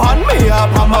want to hunt me up,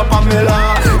 I'm a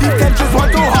Pamela. If Tenches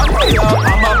want to hunt me up,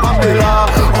 I'm a Pamela.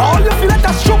 All you feel like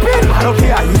that's stupid, I don't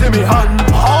care, you see me hand.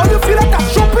 All you feel like that's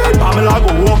stupid, Pamela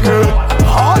go walk it.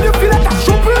 All you feel like that's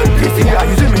stupid, you see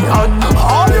me hand.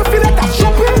 All you feel like that's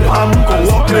stupid, I'm go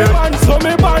walk it. So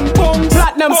me band boom,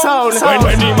 Platinum sound.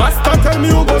 When the master tell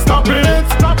me you go stop it,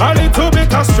 a little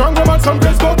bit of strong woman, some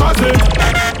girls go past it.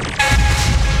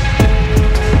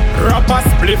 Rapper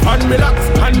spliff and relax,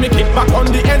 and me kick back on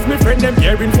the ends. Me friend them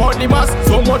caring for the mass.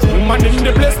 So much woman in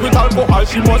the place with alcohol,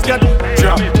 she must get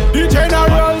trapped. The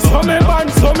general, so me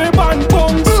band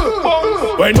bungs.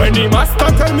 When the master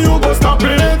tell me you go stop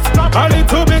it, a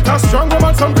little bit of strong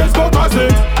woman, some girls go past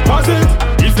it.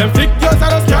 It's them thick girls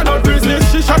that just cannot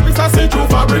resist. She shot piece of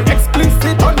see-through fabric,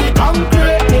 explicit on the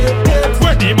concrete.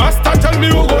 When the master tell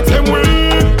me who got them way,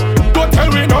 don't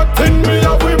tell me nothing, me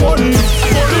have we money.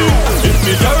 If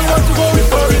me girl want to go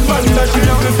with foreign man, that she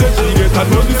have to say she get a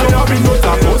notice, so I bring out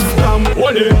a custom.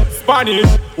 Holy,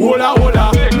 Spanish, hola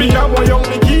hola. Me and my young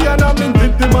Mickey and I'm in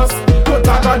Tintimas. Don't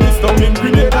talk on this down in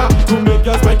Grenada. To make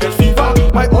girls might get fever.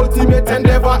 My ultimate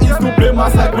endeavor is to play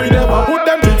mass like we never. Put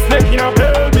them big snake in a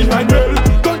bell behind bell.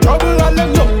 Don't trouble all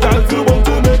them young girls who want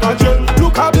to make a gel.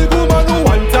 Look how big woman who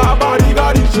wants a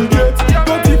bodyguard if she get.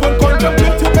 Don't even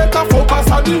contemplate, you better focus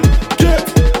on the get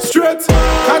straight.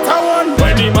 Cut a one.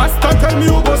 When the master tell me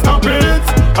who go stop it,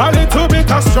 a little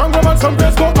bit of strong woman, some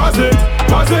girls go pass it,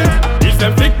 pass it. It's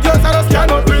them thick girls that just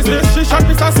cannot resist. She shot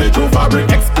piece of see-through fabric,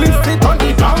 explicit on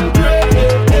the concrete.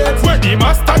 When the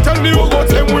master tell me who go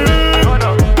them way,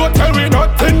 don't tell me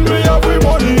nothing, we have we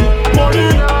money, money.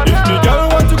 If me girl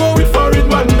want to go with foreign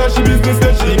man, that she business,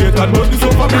 then she get a money. So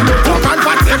for me, no talk and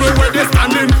fat everywhere they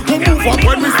standing. Who move up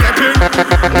when we step in?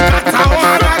 That's how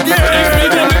I get. If me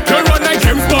go make her run like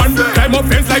James Bond, climb up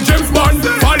fence like James Bond,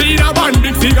 fall in a band,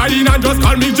 big figure in and just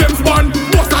call me James Bond.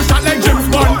 Bust a shot like James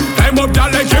Bond, climb up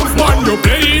down like James Bond. You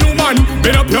playing woman,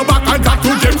 bend up your back and talk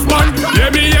to James Bond. Hear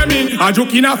me, a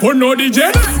joke in a phone, no DJ.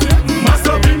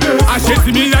 I chase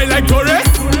me, I like Torres.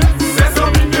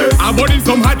 I'm burning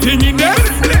some hot thing in there.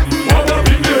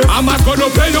 I'm not gonna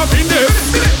play up in there.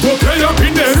 Go play up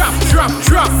in there. Trap.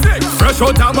 Fresh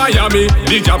out of Miami,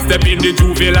 the job step in the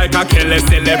Juve like a careless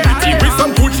celebrity. With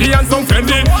some Gucci and some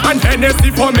Fendi and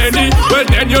Hennessy for many. Well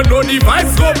then you know the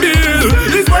vibes go bill.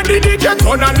 It's when the DJ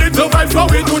turn and little vibes go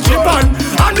we do chip on.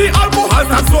 And the alcohol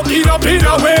starts soaking up in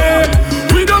a way.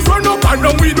 We just run up and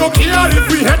down, we don't care if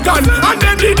we head gun. And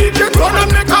then the DJ turn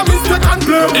and make a mistake and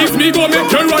play. If me go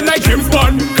make you run like James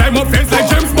Bond, climb up fence like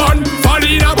James Bond, fall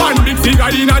in a band, big figure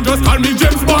in and just call me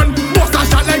James Bond. Bust a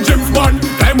shot like James Bond,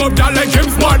 climb up down like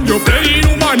James Bond. You playing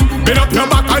woman, bend up your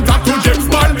back and talk to James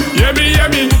Bond. Hear me,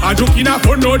 a joke in a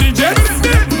phone, no DJ.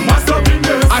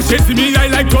 I chase me,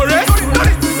 I like Torres.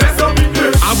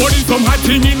 I'm burning some hot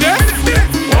thing in there.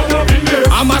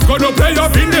 I'm not gonna play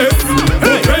up in there.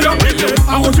 Play up in there.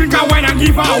 I go drink a wine and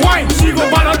give her a wine. She go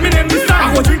ball up me name this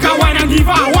time. I go drink a wine and give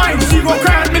her a wine. She go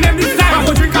cry at me name this time. I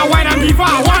go drink a wine and give her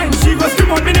a wine. She go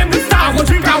scream out me name this time. I go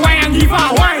drink a wine and give her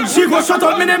a wine. She go shut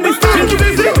up me name this time. Take it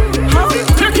easy,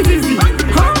 take it easy.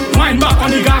 Wine back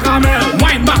on the caramel,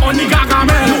 wine back on the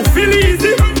caramel. You feel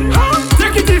easy,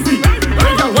 take it easy.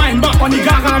 Wine back on the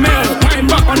caramel, wine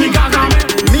back on the caramel.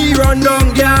 Me run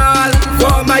down, girl,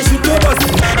 for my shoot to bust.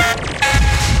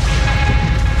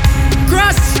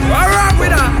 Crush, what's wrong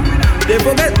with her? They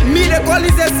forget me, they call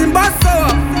it a Simbasto.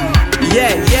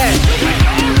 Yeah.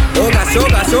 Oh gosh.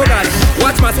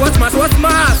 Watch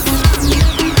mass.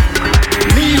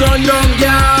 Me run down,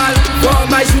 girl, for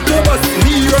my shoot to bust.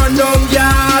 Me run down,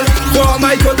 girl, for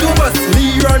my go to bust.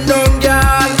 Me run down,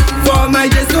 girl, for my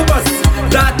just to bust.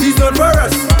 That is not for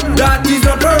us.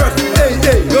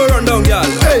 Hey, you run down, girl.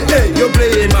 Hey, you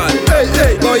playing man.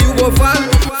 Hey, boy, you go fall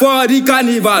for the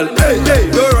carnival. Hey,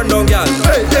 you run down, girl.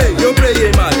 Hey, you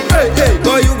playing man. Hey,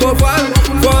 boy, you go fall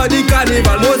for the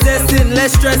carnival. No testing,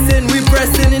 less stressing. We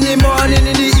pressing in the morning,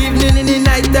 in the evening, in the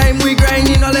night time. We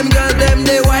grinding, all them girls, them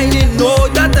they whining. No,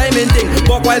 that timing thing.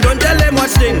 But why don't tell them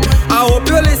much thing? I hope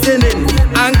you're listening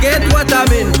and get what I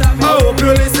mean. I hope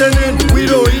you're listening. We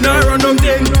don't in a run down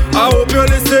thing. I hope you're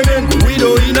listening. We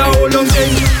don't in a hold on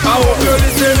thing. I hope you're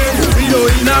listening. We don't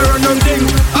in a run down thing.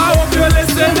 I hope you're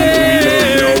listening.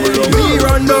 Me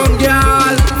run down,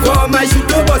 girl, for my shoot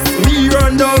to bust. Me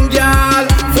run down, girl,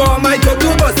 for my go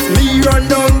to bust. Me run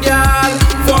down, girl,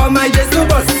 for my just to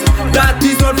bust. That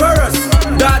is not for us.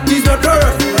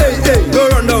 Hey, you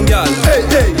run down, girl.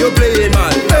 Hey, you playing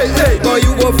man. Hey, boy,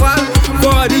 you go fall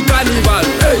for the carnival.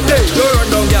 Hey, you run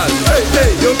down, girl.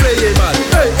 Hey, you playing man.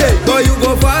 Hey, boy, you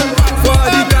go fall for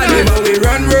the carnival. We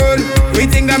run road. We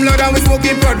think I'm loud and we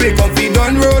smoking pot. We comfy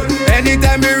done road.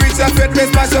 Anytime we reach a fete, we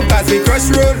smash up as we crush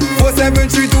road.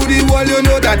 473 to the wall, you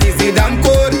know that is the damn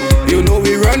code. You know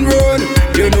we run road.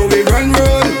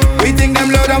 We think I'm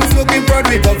loud and we smoking pot.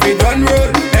 We comfy done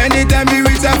road. Anytime we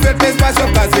reach a fete, we smash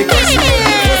up as we crush road.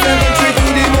 473 to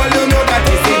the wall, you know that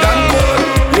is the damn code.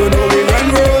 You know we run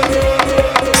road.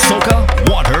 Soca,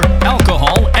 water,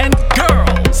 alcohol, and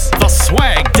girls. The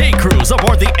Swag Day Cruise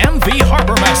aboard the MV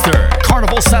Harbor Master.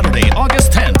 Carnival Saturday,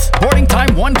 August 10th. Boarding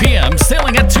time 1 p.m.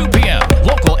 Sailing at 2 p.m.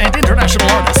 Local and international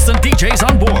artists and DJs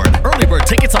on board. Early bird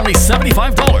tickets only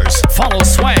 $75. Follow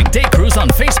Swag Day Cruise on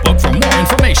Facebook for more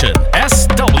information.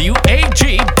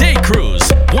 SWAG Day Cruise.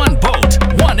 One boat,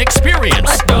 one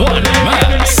experience, one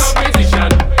mass.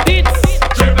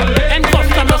 And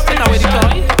customers, you know what they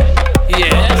call it?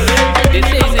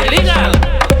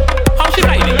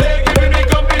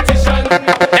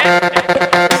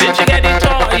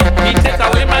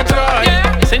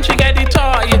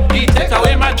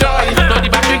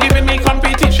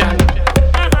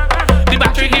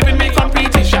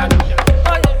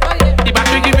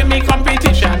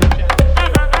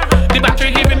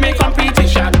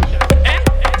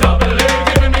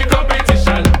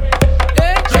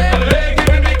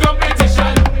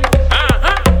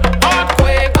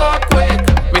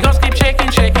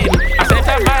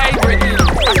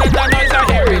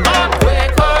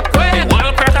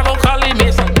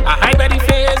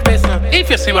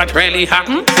 what really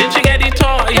happened? Since you get the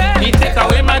toy, he take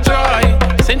away my joy.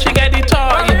 Since you get the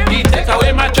toy, he take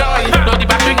away my joy. No, the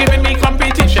battery giving me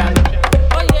competition.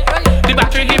 The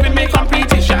battery giving me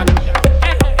competition.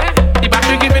 The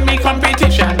battery giving me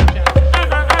competition.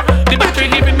 The battery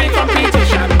giving me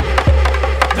competition.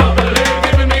 Double A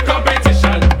giving me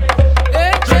competition.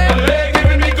 Triple A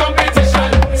giving me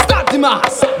competition. Start the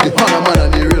mass. The honor man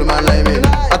and the real man like me.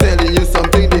 I'm telling you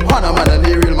something. The honor man and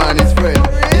the real man is friend.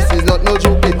 This is not no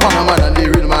joke. The honor man and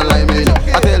the real man like me.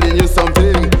 I'm telling you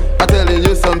something. I'm telling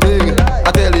you something.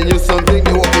 I'm telling you something.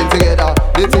 They walking together.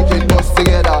 They taking bus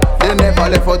together. They never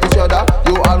left out each other.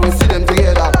 You always see them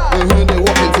together. They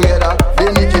walking together.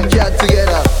 They nicking cat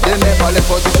together. They never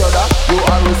left out each other. You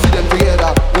always see them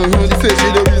together. She say she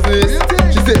do business.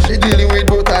 She say she dealing with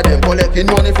both of them. Collecting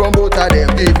money from both of them.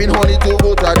 Giving honey to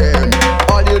both of them.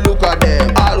 All you look at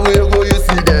them. All where you go you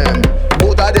see them.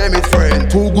 Both of them is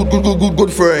friends. Two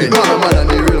good friends. The honor man and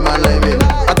the real man like me.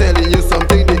 I'm telling you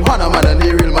something. The honor man and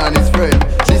the real man is friend.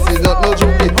 This is not no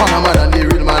joke. The honor man and the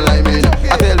real man like me.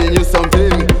 I'm telling you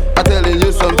something. I'm telling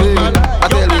you something. I'm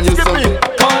telling you something.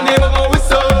 Carnival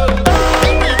whistle.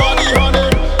 Everybody on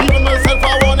it. Even myself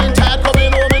I want in tired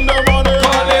coming home in the morning.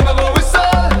 Carnival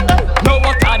whistle. Know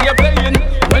what card you're playing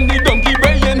when the donkey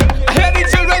braying. I hear the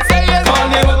children saying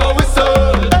Carnival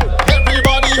whistle.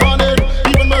 Everybody on it.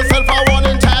 Even myself I want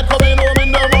in tired coming home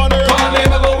in the morning.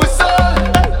 Carnival whistle.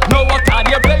 Know what card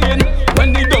you're playing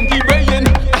when the donkey braying.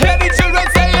 I hear the children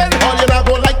saying all you not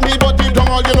go like me but deep down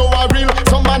all you know are real.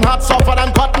 Some man hot suffer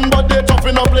than cotton but they tough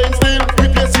in a plain steel.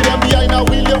 If you see them behind a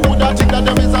wheel you woulda think that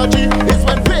them is a G. It's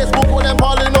when Facebook put them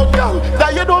calling out girl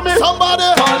that you do me somebody.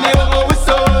 Carnival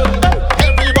whistle.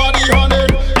 Everybody on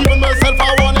it. Even myself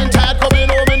I want in tired coming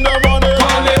home in the morning.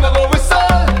 Carnival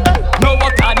whistle. Know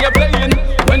what card you're playing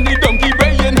when the donkey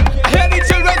braying. I hear the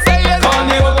children saying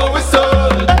Carnival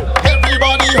whistle.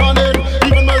 Everybody on it.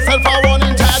 Even myself I want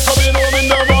in tired coming home in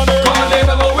the morning.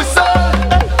 Carnival whistle.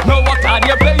 Know what card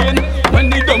you're playing when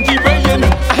the donkey braying.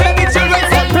 I hear the children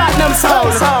saying platinum soul.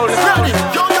 Ready?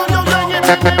 Yo, bring it.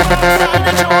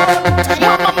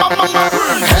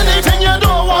 Anything you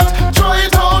don't want, throw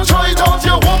it out.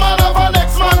 Your woman have an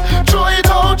ex man, throw it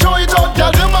out.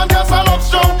 Girl, the man can stand up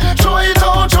strong, throw it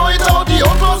out. The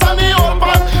old clothes and the old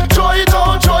pants, throw it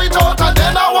out. And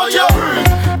then I want you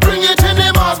bring it in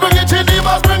the mass, bring it in the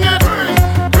mass, bring it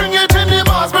in the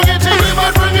mass, bring it in the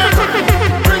mass, bring it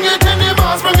in the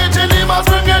mass, bring it in the mass,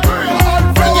 bring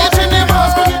it in the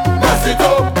mass, bring it. Mess it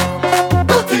up,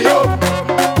 dirty up.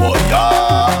 Oh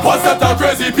yeah. What's that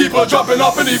crazy people jumping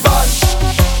up in the van?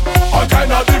 All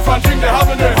kind of different things they have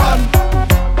in their hand.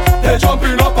 They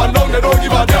jumping up and down, they don't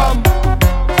give a damn.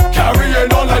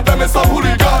 Carrying on like them is some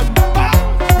hooligan.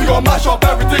 We gon' mash up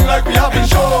everything like we have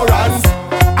insurance,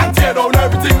 and tear down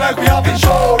everything like we have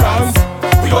insurance.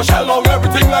 We gon' shell down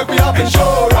everything like we have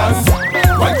insurance.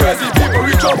 When crazy people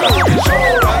reach up and have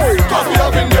insurance, cause we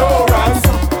have endurance.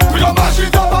 We gon' mash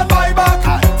it up and buy back,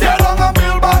 tear down and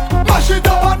build back. Mash it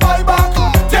up and buy back,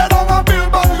 tear down and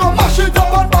build back. We gon' mash it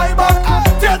up and buy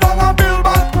back, tear down and build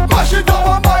back. Mash it up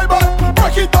and buy back,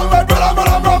 break it down like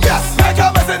brother. Yes, make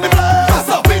a mess in the place. Mess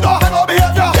up, we don't have no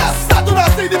behavior. Yes, start to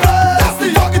not see the place. That's the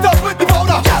fuck it up with the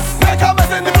powder. Yes, make a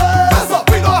mess in the place. Mess up,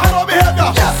 we don't have no behavior.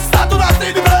 Yes, start to not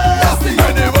see the place. That's the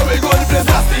anywhere we go the place.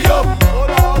 Nasty up,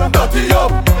 dirty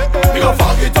up. We gon'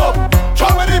 fuck it up.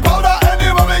 Try with the powder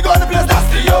anywhere we go the place.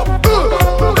 Nasty up,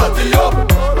 dirty up.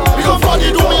 We gon' fuck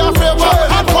it, do me a favor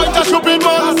and point a stupid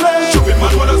man. Stupid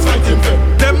man, what does fighting for?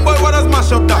 Them boy, what does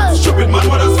mash up that? Stupid man,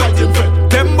 what does fighting for?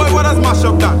 Them boy, what does mash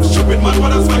up that? Stupid man,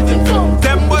 what does fighting for?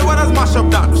 Them boy, what does mash up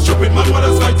that? Stupid man, what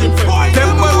does fighting for?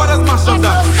 Them boy, what does mash up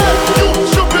that? You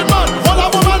stupid man, hold a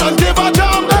woman and give a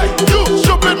jam. You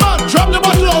stupid man, drop the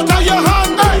bottle out of your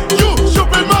hand. You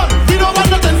stupid man, we don't want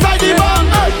nothing inside the van.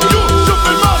 You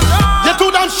stupid man, you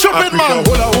too damn stupid man.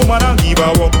 Hold a woman and give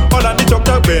her up. All of the chuck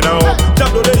the brain out.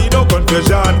 Jab no day no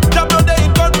confusion. Jab no day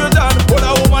confusion. Hold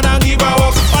a woman and give her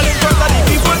up. All in front of the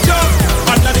people jump.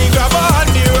 Under the grabber and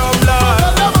the rumbler.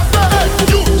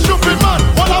 You stupid man,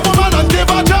 hold a woman and give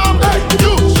a jam.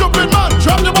 You stupid man,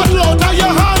 drop the bottle out of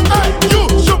your hand. You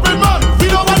stupid man, we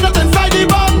don't want nothing inside the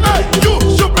van. You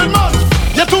stupid man,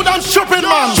 you too damn stupid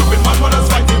man. Stupid man, what does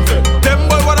fighting for? Them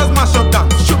boy, what does mash up that?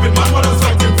 Stupid man, what does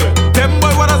fighting for? Them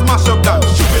boy, what does mash up that?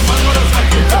 Stupid man, what does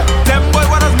fighting for? Them boy,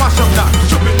 what does mash up that?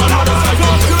 Stupid man, what does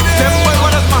fighting for? Them boy,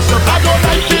 what does mash up that? I don't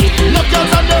like it. Look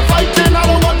girls and they're fighting.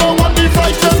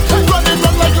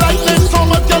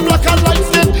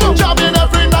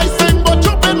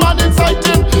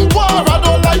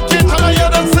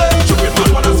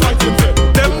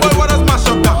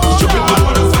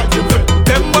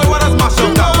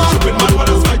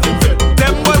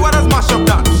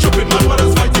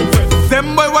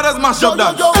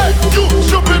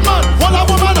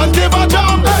 and give a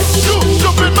jam. Hey, you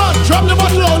stupid man, drop the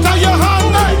bottle out of your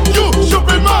hand. Hey, you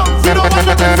stupid man, we don't want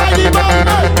it inside the band.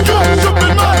 Hey, you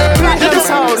stupid man, they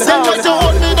try to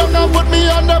hold me down and put me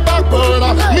on the back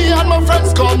burner. Me and my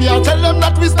friends come here, tell them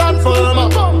that we stand firm.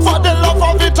 For the love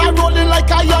of it, I rolling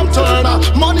like I am Turner.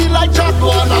 Money like Jack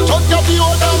Warner, just get the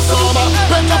old and summer.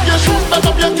 Belt up your shoes, belt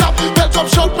up your cap, belt up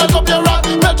shirt, belt up your rag,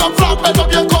 belt up flag, belt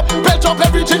up your cup, belt up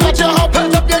everything that you have.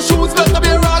 Belt up your shoes, belt up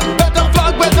your rag, belt up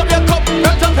flag, belt up your cup,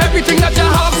 belt up everything that you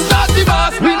have. Start the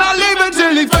boss, we not leaving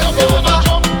till it's over.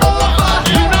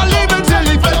 We not leaving till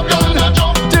it's done.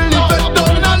 Till it's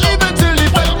done, we not leaving till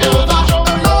it's over.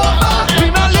 We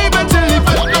not leaving till it's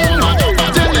done.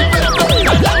 Till it's done.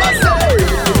 Let me say,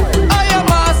 I am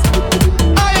mass,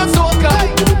 I am soca.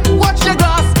 Watch your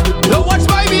glass, don't watch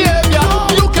my behavior.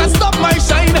 You can stop my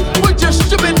shine with your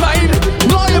stupid mind.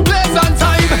 Know your place and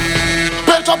time.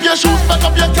 Belt up your shoes, belt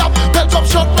up your cap, belt up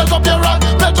shirt, belt up your rag,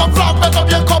 belt up flag, belt up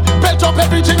your cup, belt up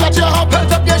everything that you have.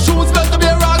 Belt up your shoes, belt up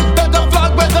your rag, belt up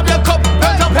flag, belt up your cup,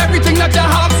 belt up everything that you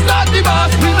have. Start the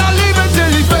boss, we not leaving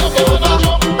till it's over.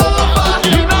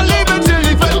 We not leaving till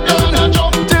it's done.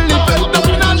 Till it's done,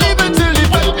 we not leaving till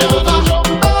it's over.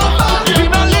 We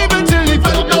not leaving till it's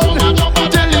done.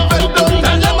 Till it's done.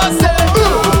 And let me say,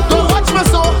 don't watch me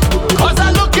so, 'cause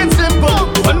I looking simple.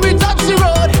 When we touch the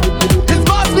road, it's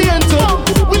boss we into.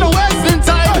 We no wasting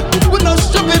time, we no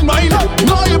stupid mind.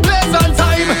 Know your place and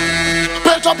time.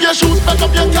 Belt up your shoes, belt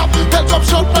up your cap, belt up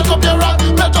shirt, belt up your rag,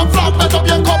 belt up flag, belt up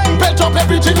your cup, belt up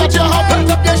everything that you have.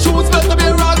 Belt up your shoes, belt up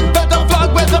your rag, belt up flag,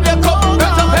 belt up your cup,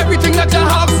 belt up everything that you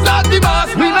have. Start the boss,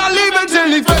 we not leaving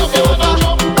till it's over.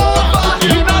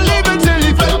 We not leaving till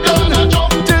it's done.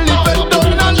 Till it's done,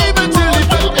 we not leaving till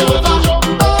it's over.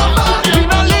 We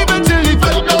not leaving till it's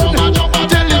done.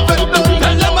 Till it's done.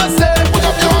 And let me say, put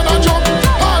up your hand and jump,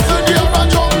 hands in the air and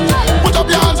jump. Put up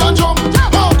your hands and jump,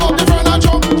 walk up the front and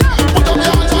jump. Put up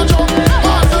your hands and jump,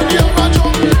 hands in the air and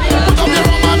jump. Put up your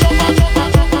arm and jump and jump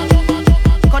and jump and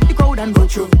jump. Cut the crowd and go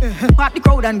through. Part the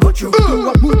crowd and go through. Do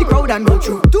it, move the crowd and go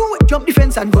through. Do it, jump the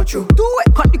fence and go through. Do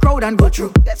it, cut the crowd and go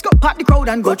through. Let's go, part the crowd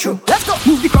and go through. Let's go,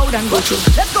 move the crowd and go through.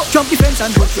 Let's go, jump the fence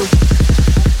and go through.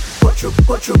 Go through,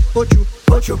 go through, go through,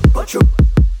 go through, go through.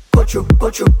 Go through, go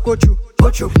through, go through, go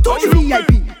through. Touch the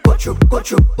VIP. Go through, go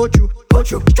through, go through, go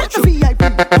through. Stretch the VIP.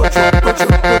 Go through, go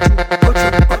through, go through, go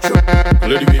through, go through.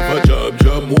 Clear the way for job,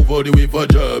 job, move all the way for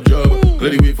job, job.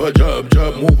 Clear the way for job,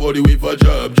 job, move all the way for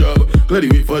job, job. Clear the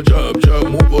way for job, job,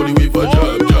 move all the way for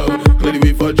job, job. Clear the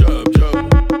way for job, job.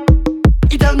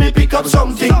 He tell me pick up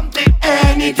something,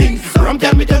 anything. Rum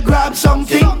tell me to grab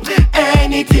something,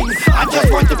 anything. I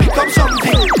just want to pick up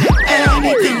something,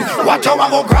 anything. Watch how I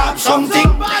go grab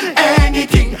something,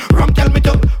 anything. Rum tell me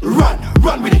to run,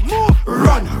 run with it,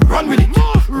 run, run with it,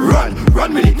 run,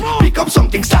 run with it. Pick up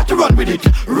something, start to run with it,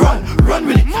 run, run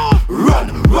with it,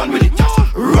 run, run with it,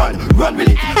 run, run with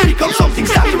it. Pick up something,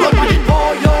 start to run with it.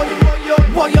 Oh yo,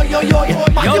 yo, yo, yo, yo, yo.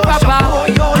 Yo, Papa,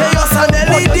 hey, yo, son,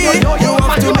 LED, you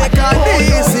have to make a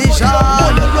decision.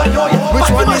 Which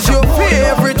one is your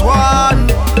favorite one?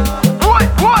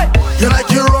 What? You like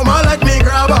your rum or like me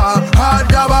grabber, hard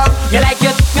grabber? You like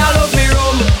it, me I love me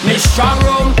rum, me strong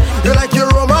rum. You like your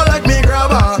rum or like me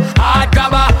grabber, hard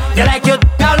grabber? You like it,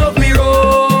 me I love me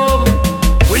rum.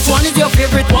 Which one is your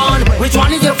favorite one? Which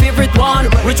one is your favorite one?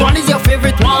 Which one is your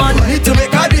favorite one? You need to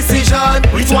make a decision.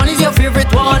 Which one is your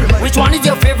favorite one? Which one is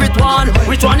your favorite one?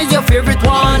 Which one is your favorite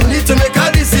one? You need to make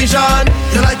a decision.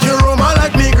 You like your rum or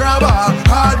like me grabber,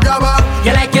 hard grabber?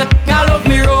 You like it, me I love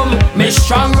me rum, me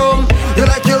strong rum. You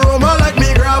like your rum or like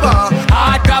me grabber,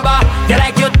 hard grabber? You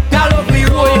like it, me I love me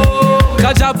rum.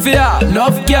 Catch up for ya,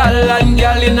 love girl and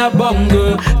girl in a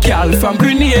bungle. Girl from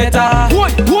Grenada.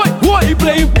 What? He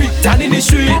playing big time in the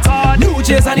street. New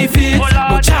J's on the feet.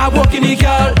 But job walking the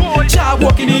girl. Job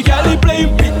walking the girl. He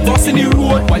playing big boss in the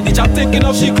road. While the job taking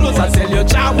off she clothes and tell you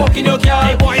job walking your girl.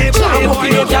 Hey boy, job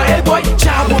walking your girl. Hey boy,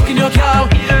 job walking your girl.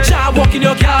 Job walking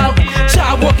your girl.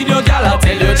 Job walking your girl. I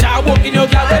tell you job walking your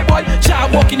girl. Hey boy,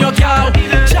 job walking your girl.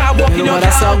 Job walking your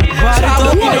girl. Job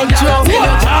walking your girl.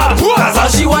 That's all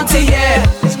she wants to hear.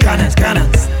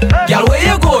 Scanners. Girl, where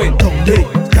you going? Someday,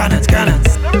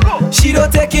 scanners. She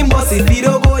don't take him bus if he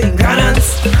don't go in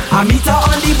Granance. I meet her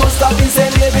on the bus stop in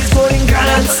St. David's going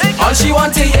Granance. All she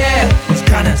want to hear is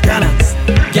Scanners.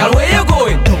 Girl, where you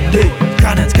going? Someday,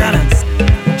 scanners.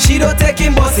 She don't take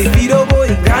him bus if he don't go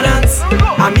in Granance.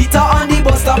 I meet her on the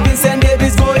bus stop in St.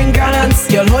 David's going Granance.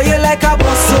 Girl, how you like a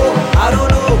bus so? I don't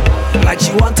know. Like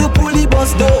she want to pull the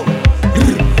bus door.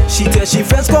 She tell she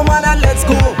friends come on and let's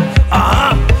go.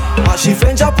 Or she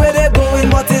friends up where they going,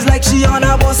 but it's like she on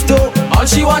a bus too. All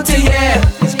she want to hear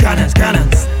is Scanners.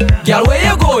 Girl, where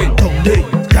you going? Someday,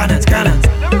 scanners.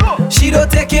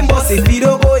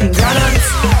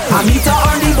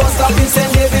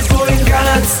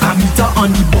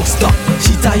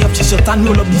 and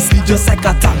roll up the sleeve just like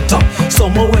a tank.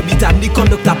 Somewhere where be time the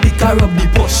conductor pick her up the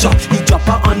push up. He drop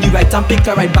her on the right and pick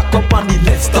her right back up on the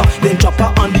left stop. Then drop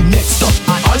her on the next stop.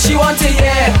 All she want to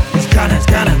hear is cannons,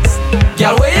 cannons.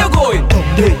 Girl, where you going?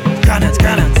 Someday, cannons,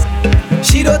 cannons.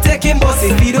 She don't take him bus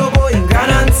if he don't go in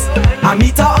cannons. I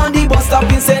meet her on the bus stop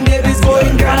in St. David's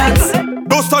going cannons.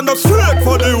 Don't stand up straight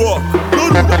for the war.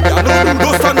 No do that, yeah, no do.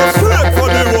 Don't stand up straight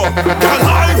for the war. Girl,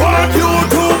 I want you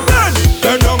to bend.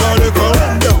 Bend down a little.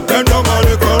 Bend down a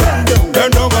little.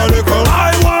 Bend down a little.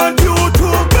 I want you to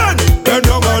bend. Bend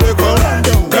down a little.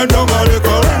 Bend down a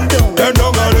little. Bend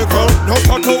down a little. Now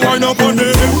start to wind up on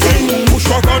the him thing. Push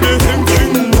back on the him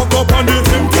thing. Walk up on the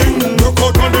him thing. Work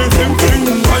out on the him thing.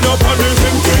 Wind up on the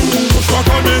him thing. Push back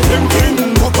on the him thing.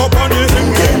 Walk up on the him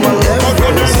thing. Work out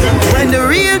on the him thing. When the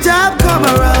real job come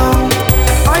around,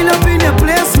 oil up in your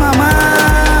place, mama.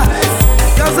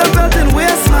 Cause I felt in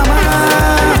waste, mama.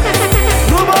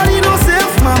 Nobody no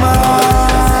safe, mama.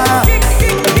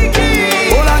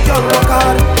 All I can work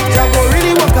hard, job go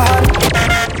really work hard.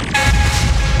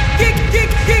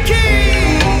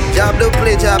 Job do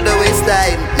play, job do waste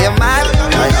time. You mad?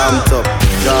 I am top,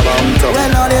 job I'm top.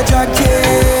 Well, all your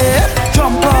jacket,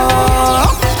 jump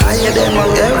up. I hear them on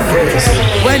everest.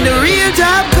 When the real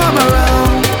job come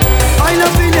around, oil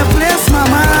up in your place,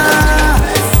 mama.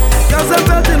 Cause I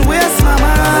felt in waste,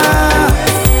 mama.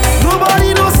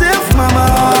 Nobody no safe, mama.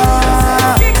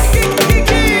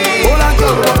 All I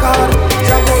can work hard,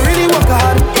 job go really work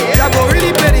hard. Job go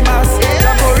really pay the mass.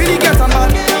 Job go really get a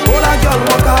man. All I can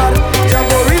work hard, job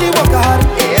go really work hard.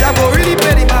 Job go really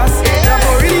pay the mass. Job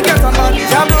go really get a man.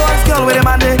 Job no ask girl with a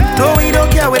man day. No, we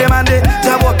don't care with a man day.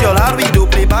 Job work girl hard, we do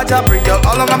play bad job, bring girl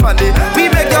all along a bandy. We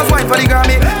make girls wine for the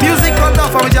Grammy. Music cut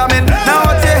off and we jamming. Now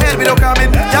what's your head, we don't come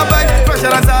in. Job vibe,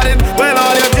 pressure and starting. Well,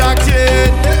 all your jack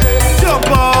shit. Jump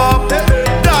up,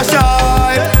 dash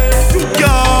high, shoot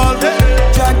girl.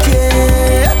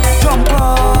 Jacket, jump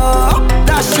up,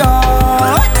 dash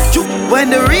high. When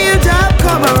the real job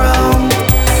come around,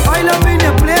 oil up in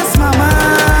your place, mama.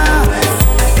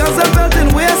 Cause I felt in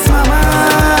waste, mama.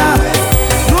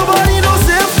 Nobody no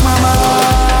safe, mama.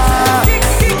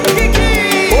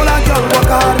 All I can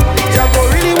work hard, job go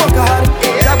really work hard.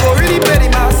 Job go really pay the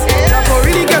mass. Job go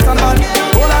really get a man.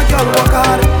 All I can work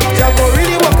hard, job go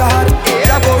really work hard.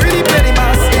 Job go really pay the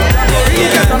mass. Job go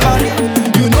really get a man.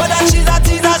 You know that she's a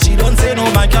teaser. She don't say no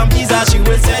man can please her. She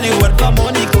will send you word for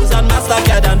money, goes and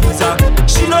Mastercard and Visa.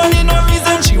 She don't need no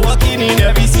reason. She walking in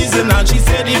every season and she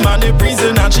said the man in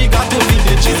prison and she got to be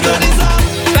the cheese.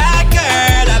 Bad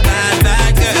girl, a bad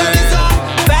bad girl.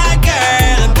 Bad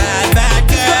girl, a bad bad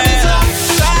girl.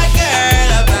 Bad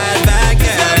girl, a bad bad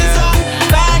girl.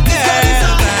 Bad girl,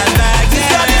 a bad bad girl. This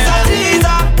girl is a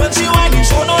teaser. When she whine, you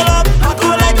show no love. I go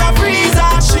like a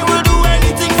freezer. She will do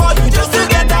anything for you just to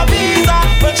get a visa.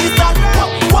 When she start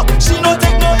walk, she no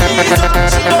take no visa.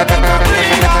 She no take no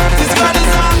breather. This girl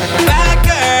is a bad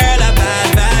girl, a bad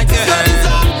bad girl.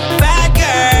 Bad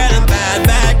girl, a bad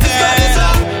bad girl.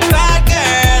 Bad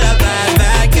girl, a bad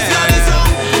bad girl.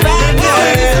 Bad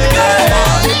girl.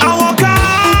 I walk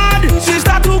hard, she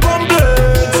start to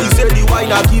complain. She said the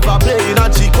wine I keep her playing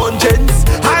and she conscience.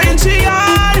 I ain't she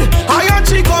hard, I ain't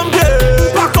she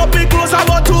complain. Pack up me clothes, I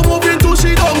got to move into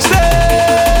she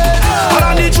downstairs. All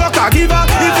on the truck I give her,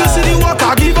 if you see the walk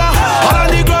I give her. All on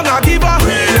the ground I give her,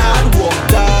 rain and walk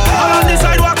down. All on the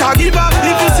sidewalk I give her,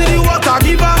 if you see the walk I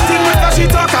give her. Think better she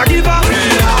talk I give her,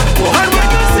 rain and walk down. And when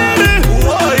you see me,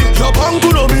 boy, you're bound to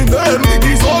know me name.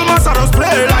 These old masters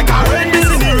play like a rain, this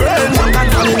in the rain. Jump and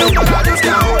fall in love, but I just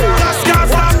can't hold her. Just can't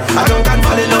stop. I jump and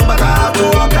fall in love, but I have to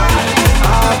walk hard.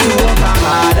 I have to walk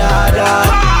hard, hard, hard,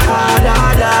 hard,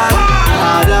 hard,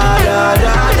 hard, hard,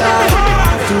 hard.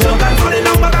 Jump and fall in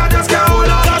love, but I just can't hold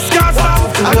her. Just can't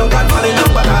stop. I jump and fall in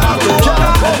love, but I have to walk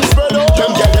hard.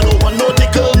 Them girl, you don't want no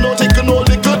tickle, no tickle, no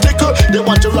little tickle. They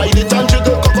want to ride it and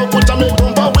jiggle, cock up, put and make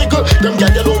bumper wiggle. Them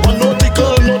girl, you don't want no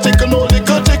tickle, no tickle, no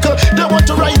little tickle. They want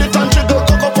to ride it and jiggle,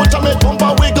 cock up, put and make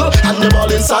bumper wiggle. And them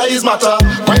all in size matter.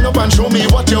 Wind up and show me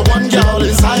what you want, girl.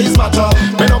 In size matter.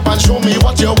 Wind up and show me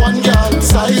what you want, girl.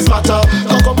 Size matter.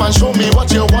 Cock up and show me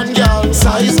what you want, girl.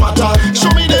 Size matter.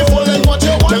 Show me the full and what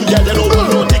you want. Them girl, you don't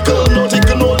want no tickle, no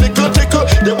tickle, no little tickle.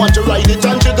 They want to ride it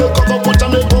and jiggle, cock up, put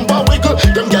and make bumper wiggle.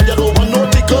 Them girl, you don't want no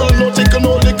tickle, no tickle,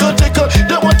 no little tickle.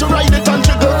 They want to ride it and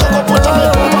jiggle, cock up, put and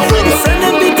make bumper wiggle. Send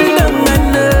them beating down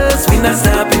on us, we not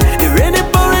stopping. The rain is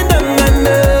pouring down on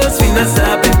us, we not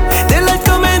stopping. Daylight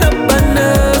coming up on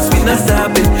us, we not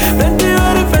stopping. Plenty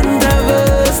of the friends of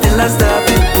us, still not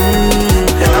stopping.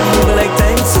 I'm moving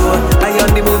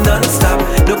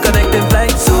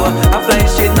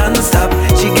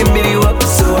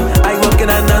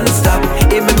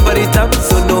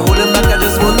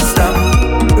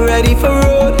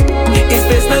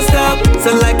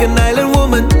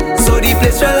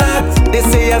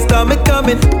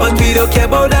coming, but we don't care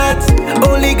about that.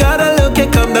 Only gotta look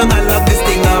and come down and lock this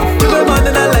thing up. Every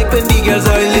morning I like when the girls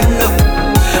are lit up.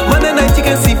 Monday night you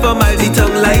can see for miles the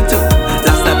tongue light up.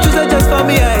 Last night choose just for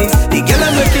me eyes. The girl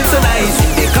I'm looking so nice.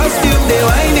 The costume they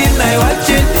whining, I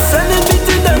watching. Sun is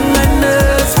beating down on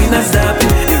us, we not stopping.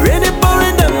 The rain is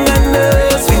pouring down on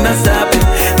us, we not stopping.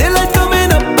 Daylight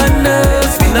coming up on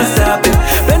us, we not stopping.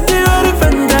 Plenty road in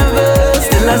front of us,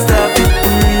 still not stopping.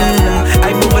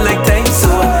 I moving like time, so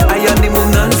I on the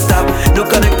move non-stop. No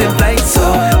connecting flight, so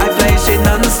I fly straight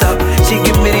non-stop. She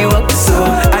give me the walk, so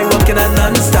I walking on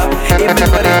non-stop. Aiming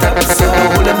for the top, so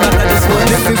hold them back on this one.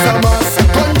 This is a mass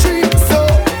country, so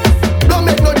don't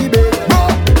make no debate, bro.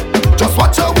 Just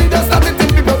watch how we just have it in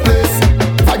people place.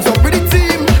 Vibes up with the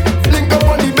team, link up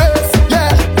on the base,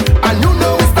 yeah. And you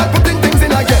know we start putting things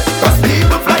in again. Cause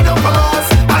people fly down for us,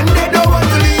 and they don't want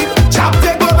to leave. Chop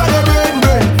take over the brain.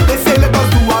 They say let us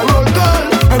do a roll call.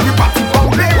 Every party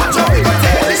pump play, watch how we go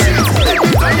take the shit. Let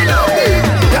me turn it up,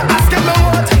 you asking me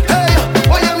what? Hey,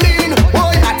 what you mean?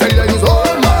 Boy, I tell you use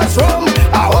all mass rum.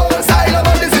 A whole side of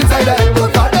this inside the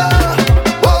avocado.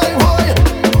 Boy,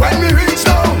 when we reach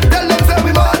down, tell them say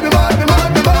we mad.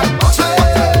 Watch me,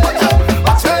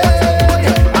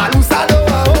 I lose a low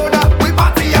owner. We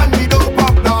party and we don't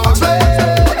pop down. Watch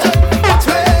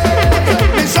me,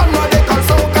 this genre they call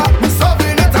soca. We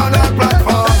serving it on our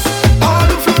platforms. All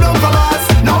who flew down from us,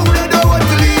 now they don't want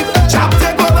to leave. Chop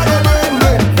take over the brain.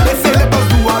 They say let us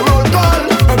do a roll call.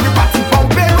 Every party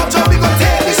pumping, watch how we go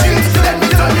take the streets. Then we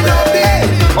turn it up big.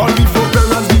 All before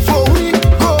parents, before we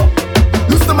go,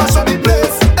 used to mash up the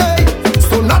place. Hey,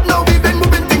 so not now we've been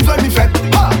moving things when we fed.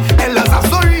 Elders have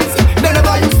stories, they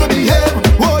never used to behave.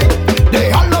 Boy,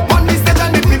 they all up on the stage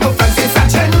and the people fence. It's a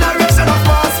generation of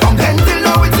us, from then till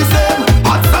now it's the same.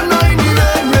 Hot sun or in the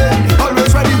rain.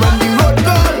 Always ready when the road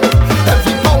call.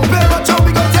 Every pumping, watch how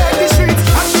we go take the streets.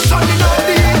 And we turn it up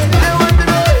big. They want to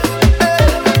know, hey,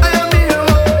 I am here,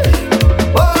 boy.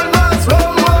 All mass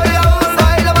from boy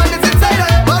outside, I'm on this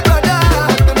inside, but brother.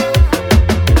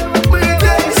 We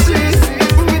take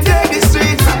the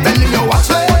streets, I'm telling you, watch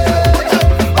me.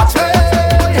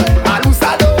 I lose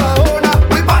a low owner,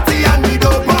 we party and we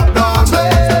don't pop down.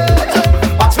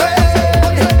 Watch me,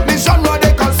 this genre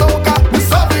they call soca, we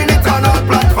serving it on our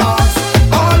platforms.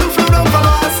 All who flew down from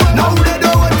us, now they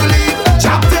don't want to leave.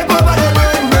 Chop take over the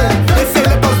brain. They say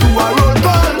let us do a roll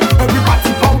call. Every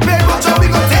party pumping, watch how we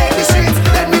go take the streets.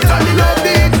 Then we turn it up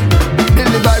big.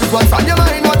 Build the vibes, what's on your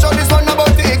mind? Watch how this one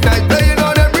about to ignite. Playing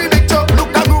on every big truck.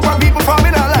 Look that group of people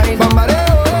forming a line.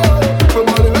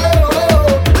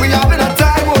 We having a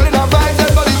time, holding our vibes.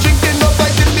 Everybody drinking, no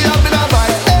fighting, we having a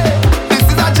vibe. Hey, this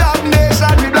is a job nation,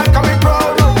 we black and we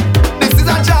proud. This is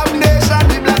a job nation,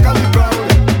 we black and we proud.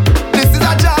 This is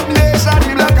a job nation,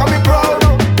 we black and we proud.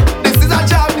 This is a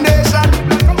job nation, we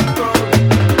black and we proud.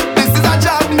 This is a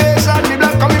job nation, we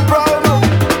black and we proud.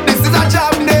 This is a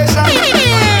job nation.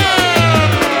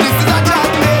 This is a job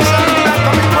nation, we black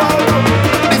and we proud.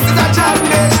 This is a job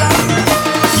nation.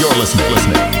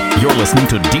 You're listening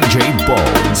to DJ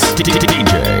Bones. DJ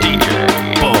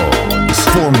Bones.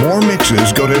 For more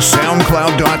mixes, go to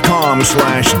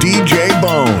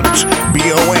soundcloud.com/DJBones.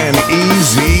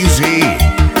 BONEZZ.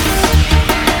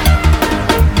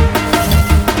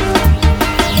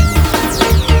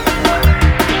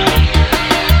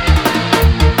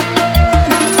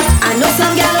 I know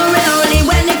some gal who only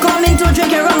when they come in to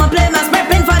drink your rum and play my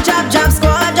prepping for job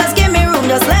squad. Just give me room,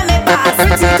 just let me pass.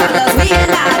 Pretty colors, we in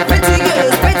that. Pretty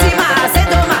girls, pretty mass. It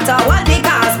don't matter what the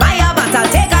cost. Buy a bottle,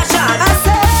 take a shot. I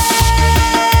say,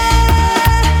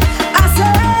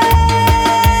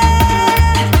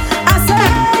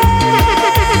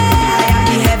 I am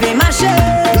the heavy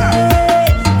machine.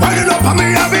 Wind it up on me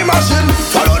heavy machine.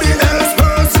 Follow the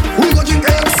experts. We go drink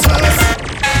excess.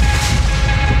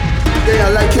 Yeah, I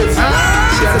like it.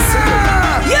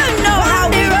 You know how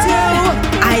we do.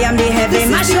 I am the heavy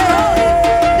machine.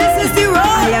 This is the road.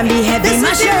 I am the heavy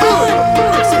machine.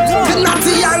 The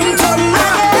naughty anthem.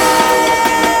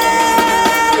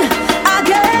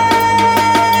 Again.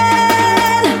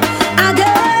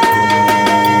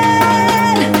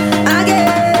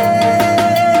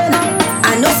 I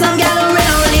know some gal who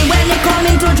only when they come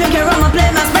in to drink your rum and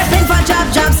play my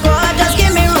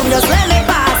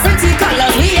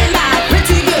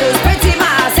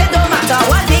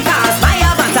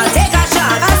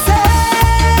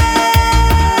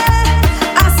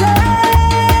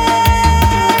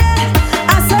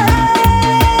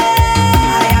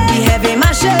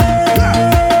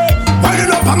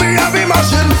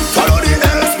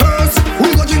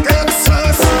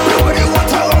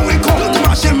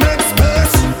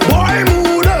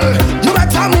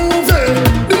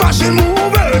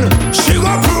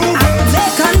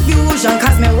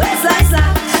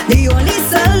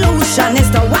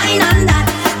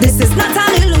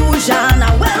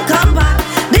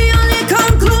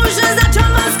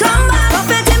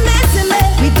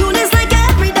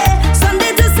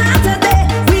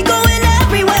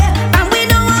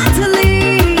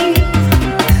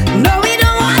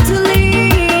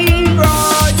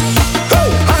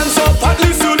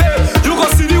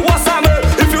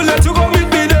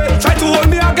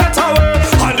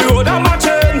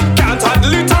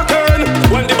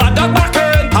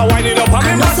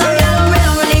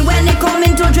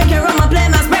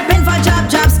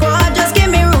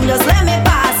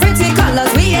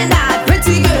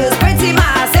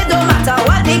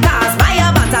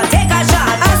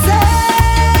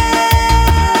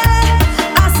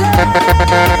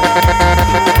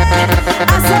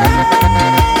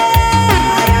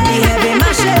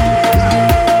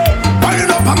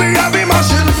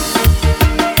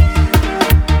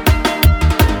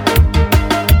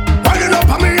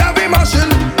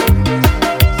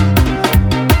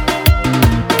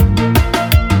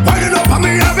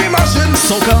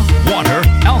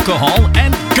alcohol,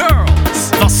 and girls.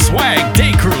 The Swag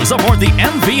Day Cruise aboard the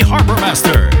MV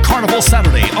Harbormaster. Carnival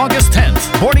Saturday, August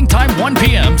 10th. Boarding time 1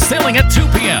 p.m., sailing at 2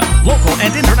 p.m. Local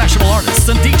and international artists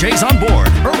and DJs on board.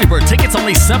 Early bird tickets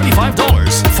only $75.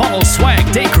 Follow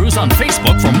Swag Day Cruise on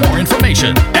Facebook for more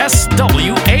information.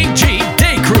 SWAG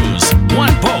Day Cruise.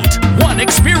 One boat, one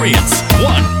experience,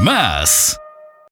 one mass.